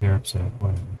weak, they're upset,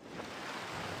 whatever.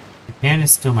 Japan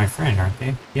is still my friend, aren't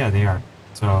they? Yeah, they are.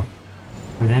 So,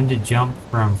 for them to jump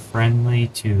from friendly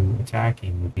to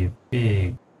attacking would be a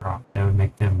big drop. That would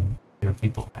make them, their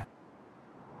people mad.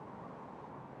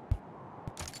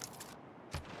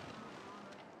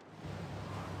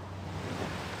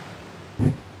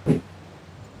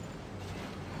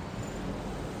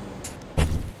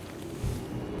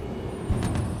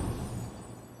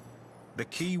 The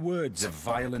key words of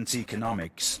violent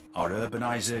economics are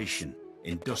urbanization,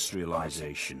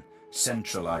 industrialization,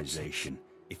 centralization,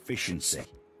 efficiency,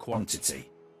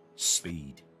 quantity,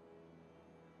 speed.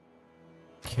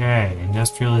 Okay,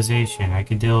 industrialization. I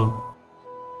could deal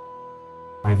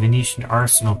my Venetian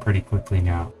arsenal pretty quickly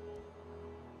now.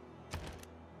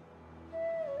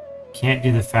 Can't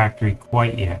do the factory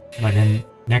quite yet, but in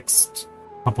next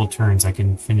couple turns I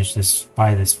can finish this,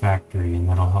 buy this factory, and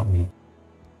that'll help me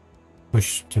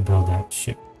push to build that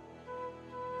ship.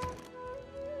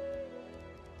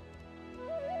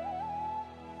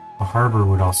 A harbor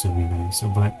would also be nice,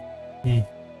 but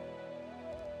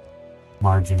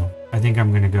marginal. I think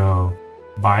I'm gonna go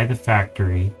buy the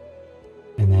factory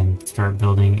and then start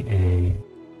building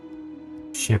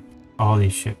a ship, all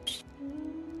these ships.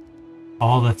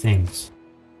 All the things.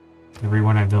 Every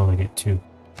one I build I get 2.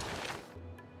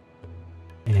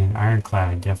 And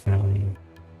ironclad, definitely.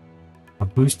 A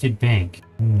boosted bank.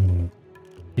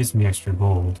 Gives me extra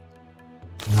gold.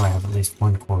 I know I have at least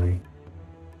 1 quarry.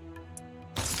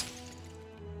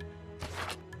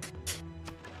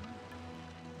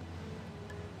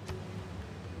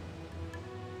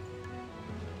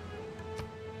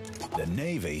 The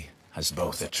Navy has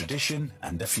both a tradition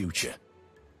and a future,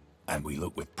 and we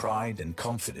look with pride and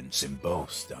confidence in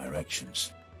both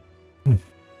directions.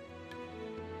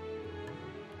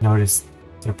 Notice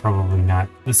they're probably not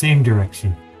the same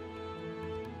direction.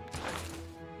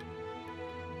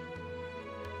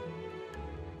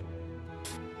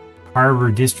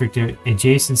 Harbor District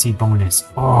Adjacency Bonus.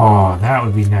 Oh, that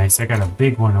would be nice. I got a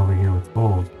big one over here with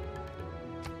gold.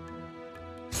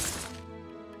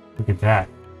 Look at that.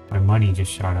 My money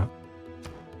just shot up.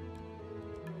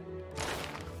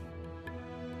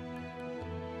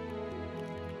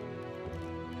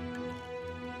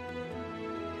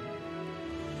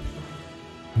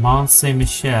 Mont Saint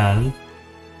Michel.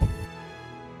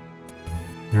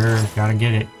 Sure, gotta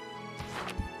get it.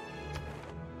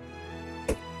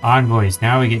 Envoys,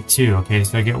 now we get 2. Okay,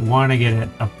 so I get 1, I get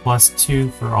a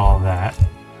 +2 for all that.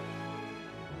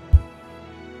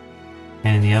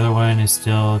 And the other one is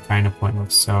still kind of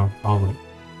pointless, so I'll wait.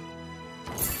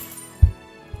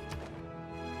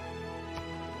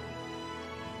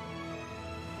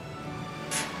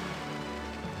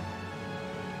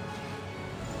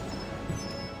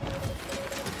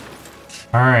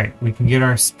 Alright, we can get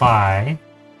our spy.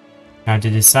 Now to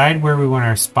decide where we want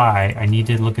our spy, I need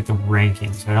to look at the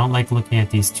rankings. I don't like looking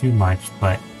at these too much,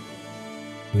 but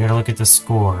we gotta look at the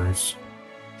scores.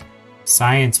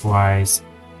 Science-wise,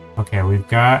 okay, we've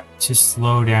got to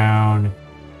slow down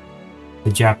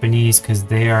the Japanese because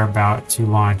they are about to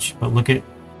launch. But look at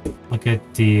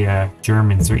the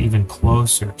Germans; they're even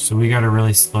closer. So we got to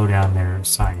really slow down their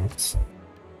science.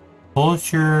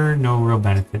 Culture, no real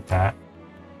benefit that.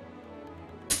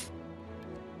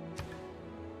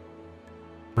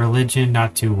 Religion,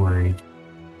 not too worried.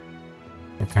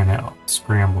 They kind of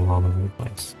scramble all over the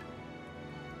place.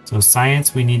 So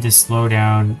science, we need to slow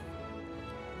down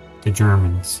the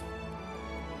Germans.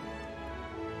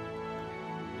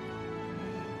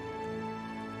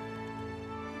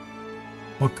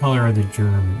 What color are the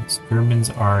Germans? Germans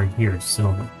are here,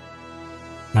 silver.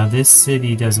 Now this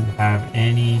city doesn't have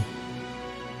any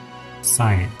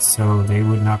science, so they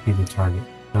would not be the target.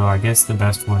 So I guess the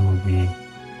best one would be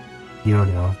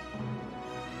Kyoto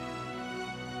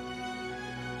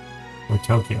or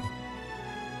Tokyo.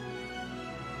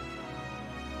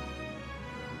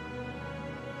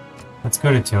 Let's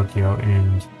go to Tokyo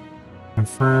and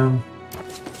confirm.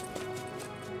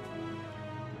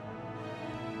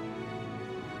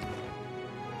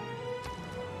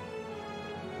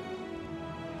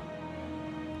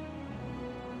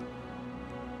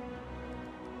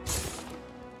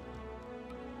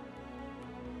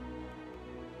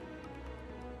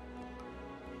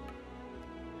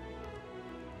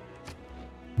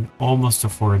 Almost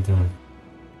afford the...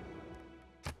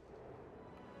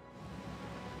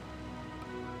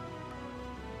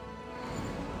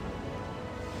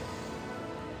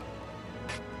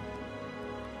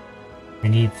 I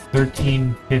need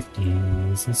 1350.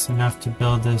 Is this enough to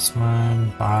build this one?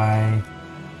 Buy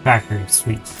factory.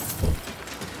 Sweet. See,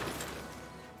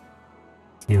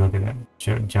 look at that.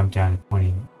 Jump down to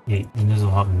 28. And this will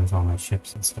help me with all my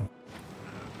ships and stuff.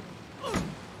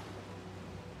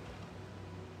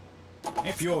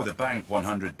 If you owe the bank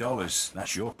 $100,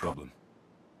 that's your problem.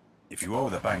 If you owe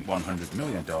the bank $100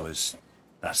 million,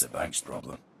 that's the bank's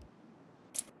problem.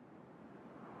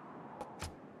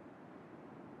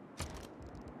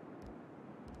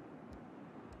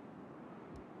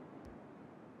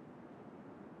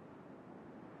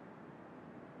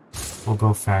 We'll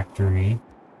go factory.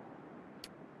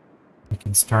 We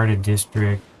can start a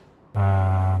district. Do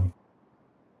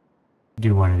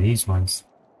one of these ones.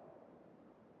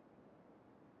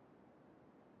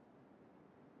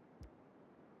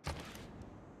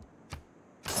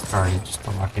 Sorry, just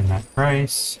to lock in that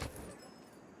price.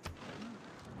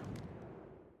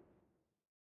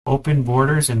 Open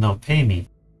borders and they'll pay me.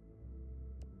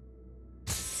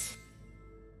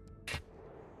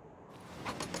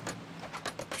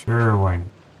 Sure, why not?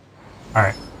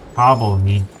 Alright, Cobble,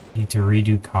 need to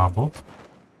redo Cobble.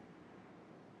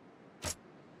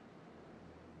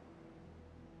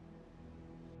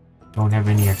 Don't have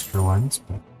any extra ones,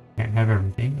 but can't have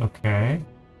everything. Okay.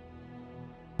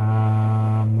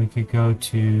 We could go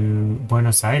to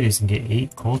Buenos Aires and get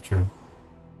 8 culture.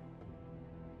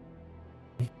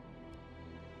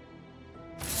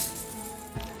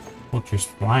 Culture's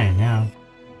flying now.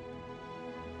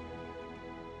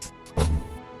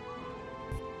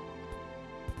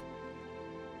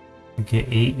 We get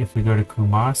 8 if we go to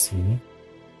Kumasi.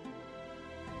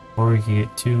 Or we can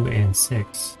get 2 and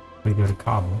 6 if we go to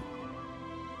Cabo.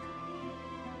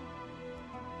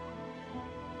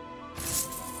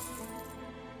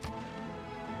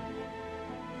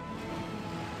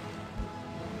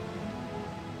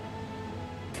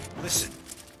 Listen,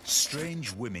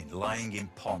 strange women lying in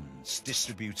ponds,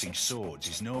 distributing swords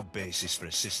is no basis for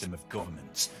a system of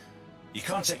government. You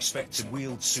can't expect to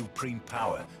wield supreme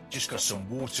power just because some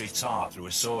watery tart threw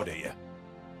a sword at you.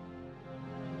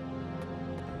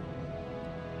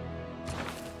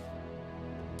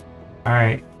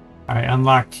 Alright, I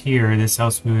unlocked here. This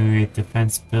helps me with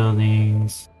defense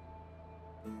buildings.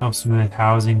 Helps me with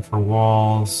housing for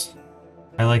walls.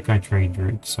 I like my trade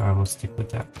route, so I will stick with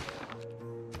that.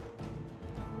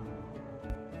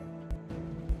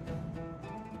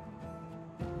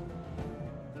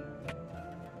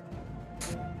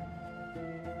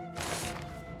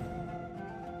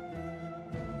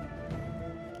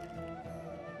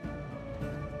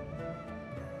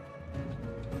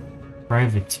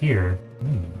 Privateer.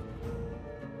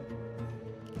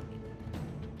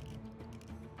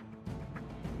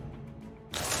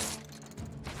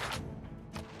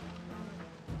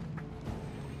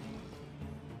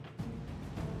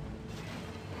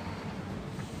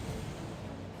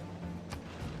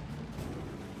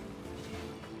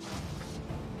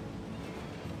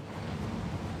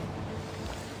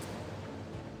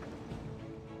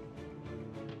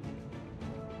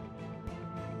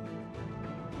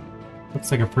 Looks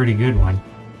like a pretty good one.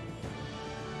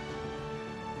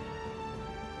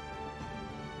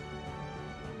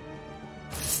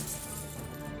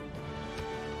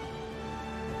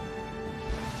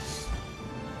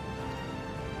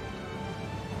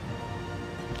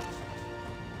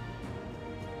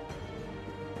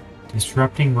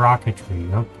 Disrupting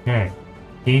rocketry. Okay.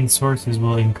 Gain sources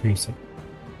will increase it.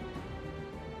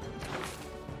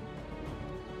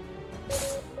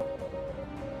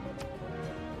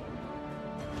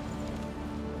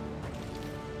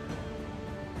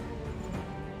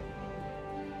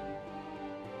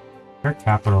 Their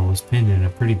capital was pinned in a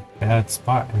pretty bad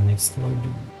spot and they still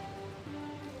do.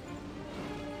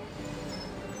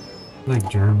 I feel like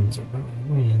Germans are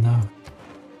winning though.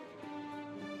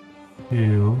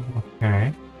 2,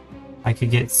 okay. I could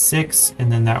get 6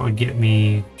 and then that would get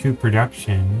me 2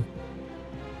 production.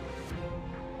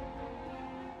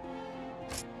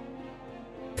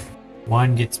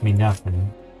 One gets me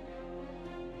nothing.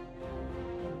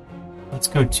 Let's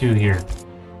go 2 here.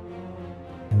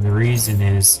 And the reason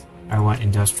is I want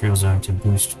industrial zone to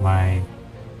boost my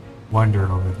wonder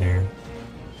over there.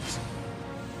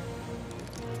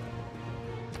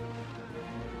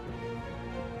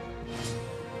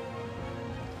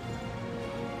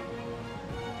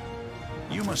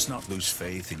 You must not lose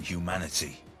faith in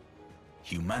humanity.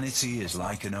 Humanity is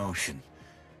like an ocean.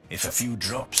 If a few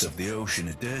drops of the ocean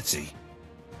are dirty,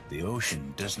 The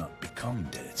ocean does not become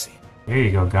dirty. There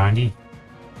you go, Gandhi.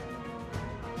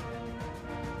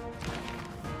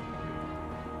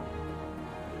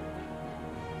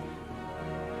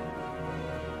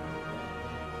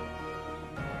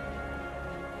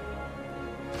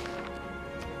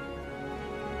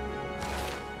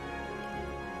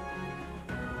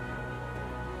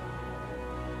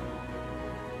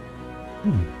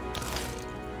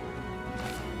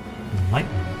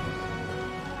 Enlightenment.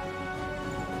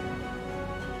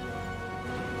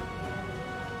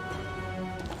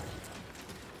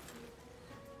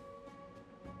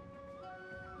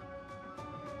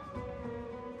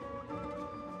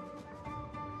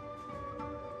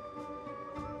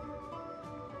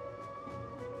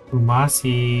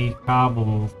 Kumasi,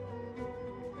 Kabul,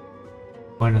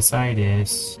 Buenos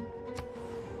Aires.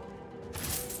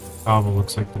 Kabul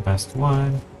looks like the best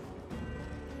one.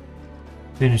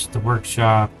 Finish the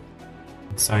workshop.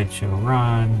 Sideshow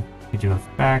run. You do a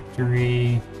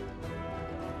factory.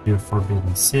 Do a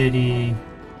Forbidden City.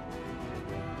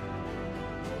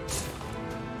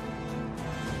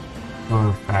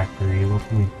 Or factory. What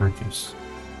can we purchase?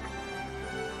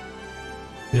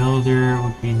 Builder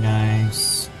would be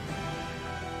nice.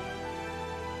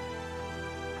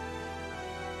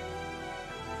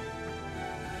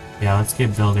 Yeah, let's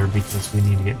get builder because we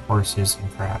need to get horses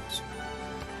and crabs.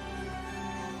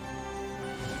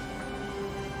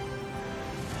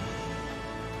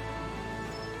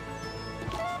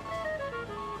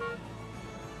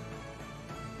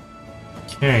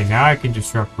 Okay, now I can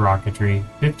disrupt rocketry.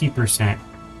 50%.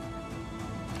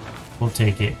 We'll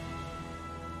take it.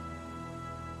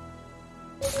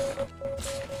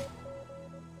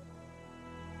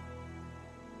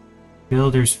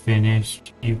 Builder's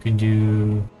finished. You can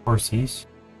do horses.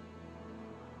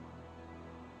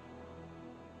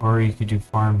 Or you could do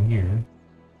farm here.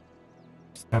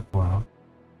 Step well.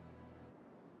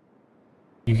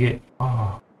 You get...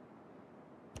 Oh.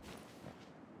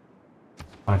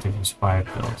 I have to use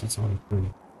 5 builds. It's only 3.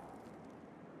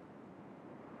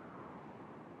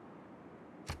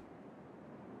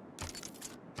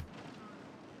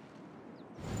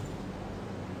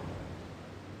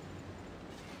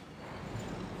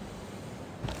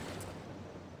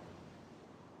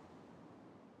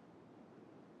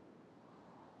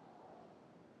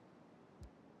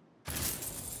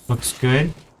 Looks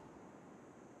good.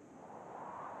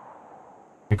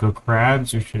 I go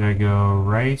crabs or should I go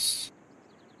rice?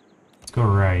 Let's go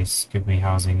rice. Give me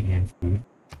housing and food.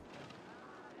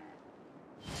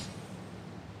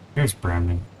 Here's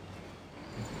Bremen.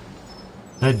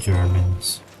 The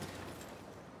Germans.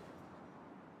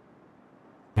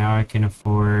 Now I can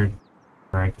afford,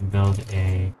 or I can build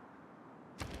a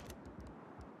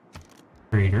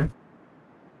trader.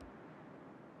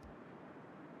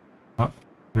 Oh,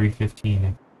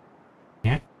 315.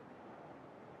 Can't.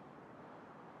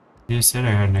 You just said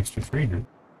I had an extra trader.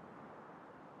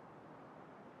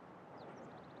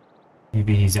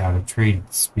 Maybe he's out of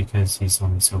trades because he's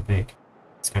only so big.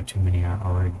 He's got too many out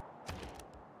already.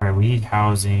 Alright, we need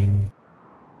housing.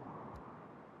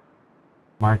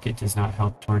 Market does not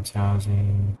help towards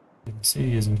housing. The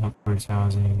city doesn't help towards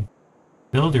housing.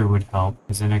 Builder would help,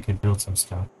 because then I could build some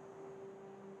stuff.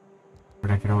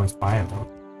 But I could always buy a boat.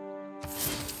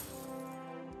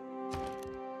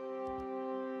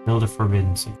 Build a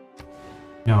Forbidden City.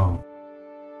 No.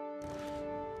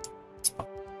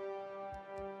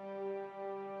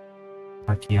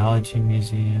 Archaeology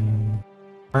Museum.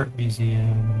 Art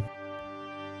Museum.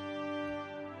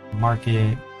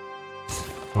 Market.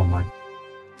 Go market.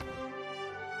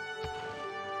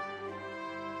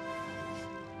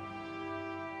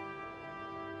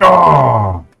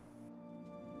 Oh!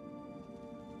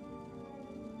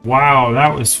 Wow,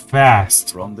 that was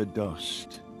fast. From the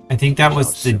dust, I think that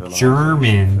was the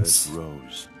Germans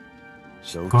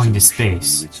going to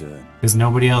space. Because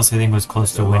nobody else, I think, was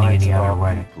close to winning any other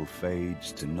way.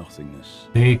 Fades to nothingness.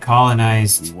 They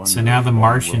colonized, so now the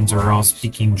Martians are all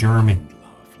speaking German.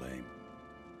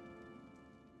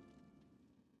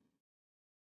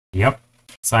 Yep.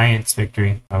 Science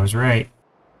victory. I was right.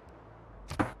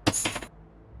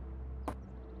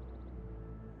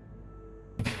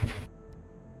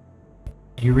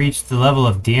 You reached the level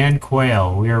of Dan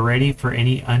Quayle. We are ready for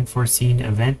any unforeseen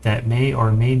event that may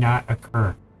or may not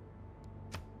occur.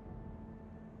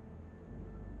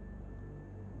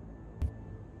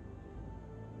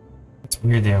 It's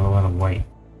weird they have a lot of white.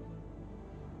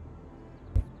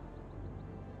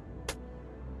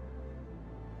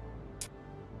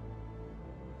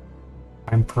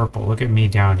 I'm purple. Look at me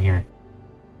down here.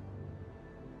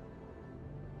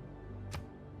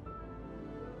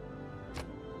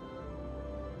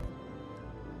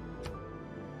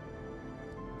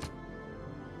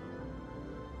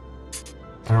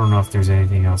 I don't know if there's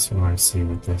anything else we want to see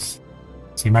with this.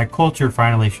 See, my culture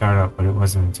finally shot up, but it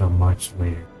wasn't until much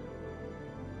later.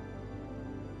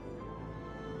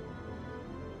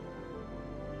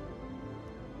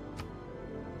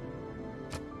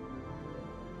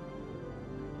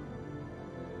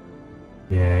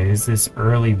 Yeah, it is this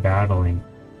early battling.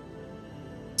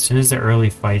 As soon as the early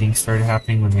fighting started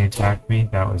happening when they attacked me,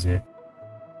 that was it.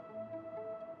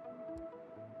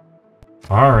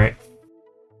 Alright.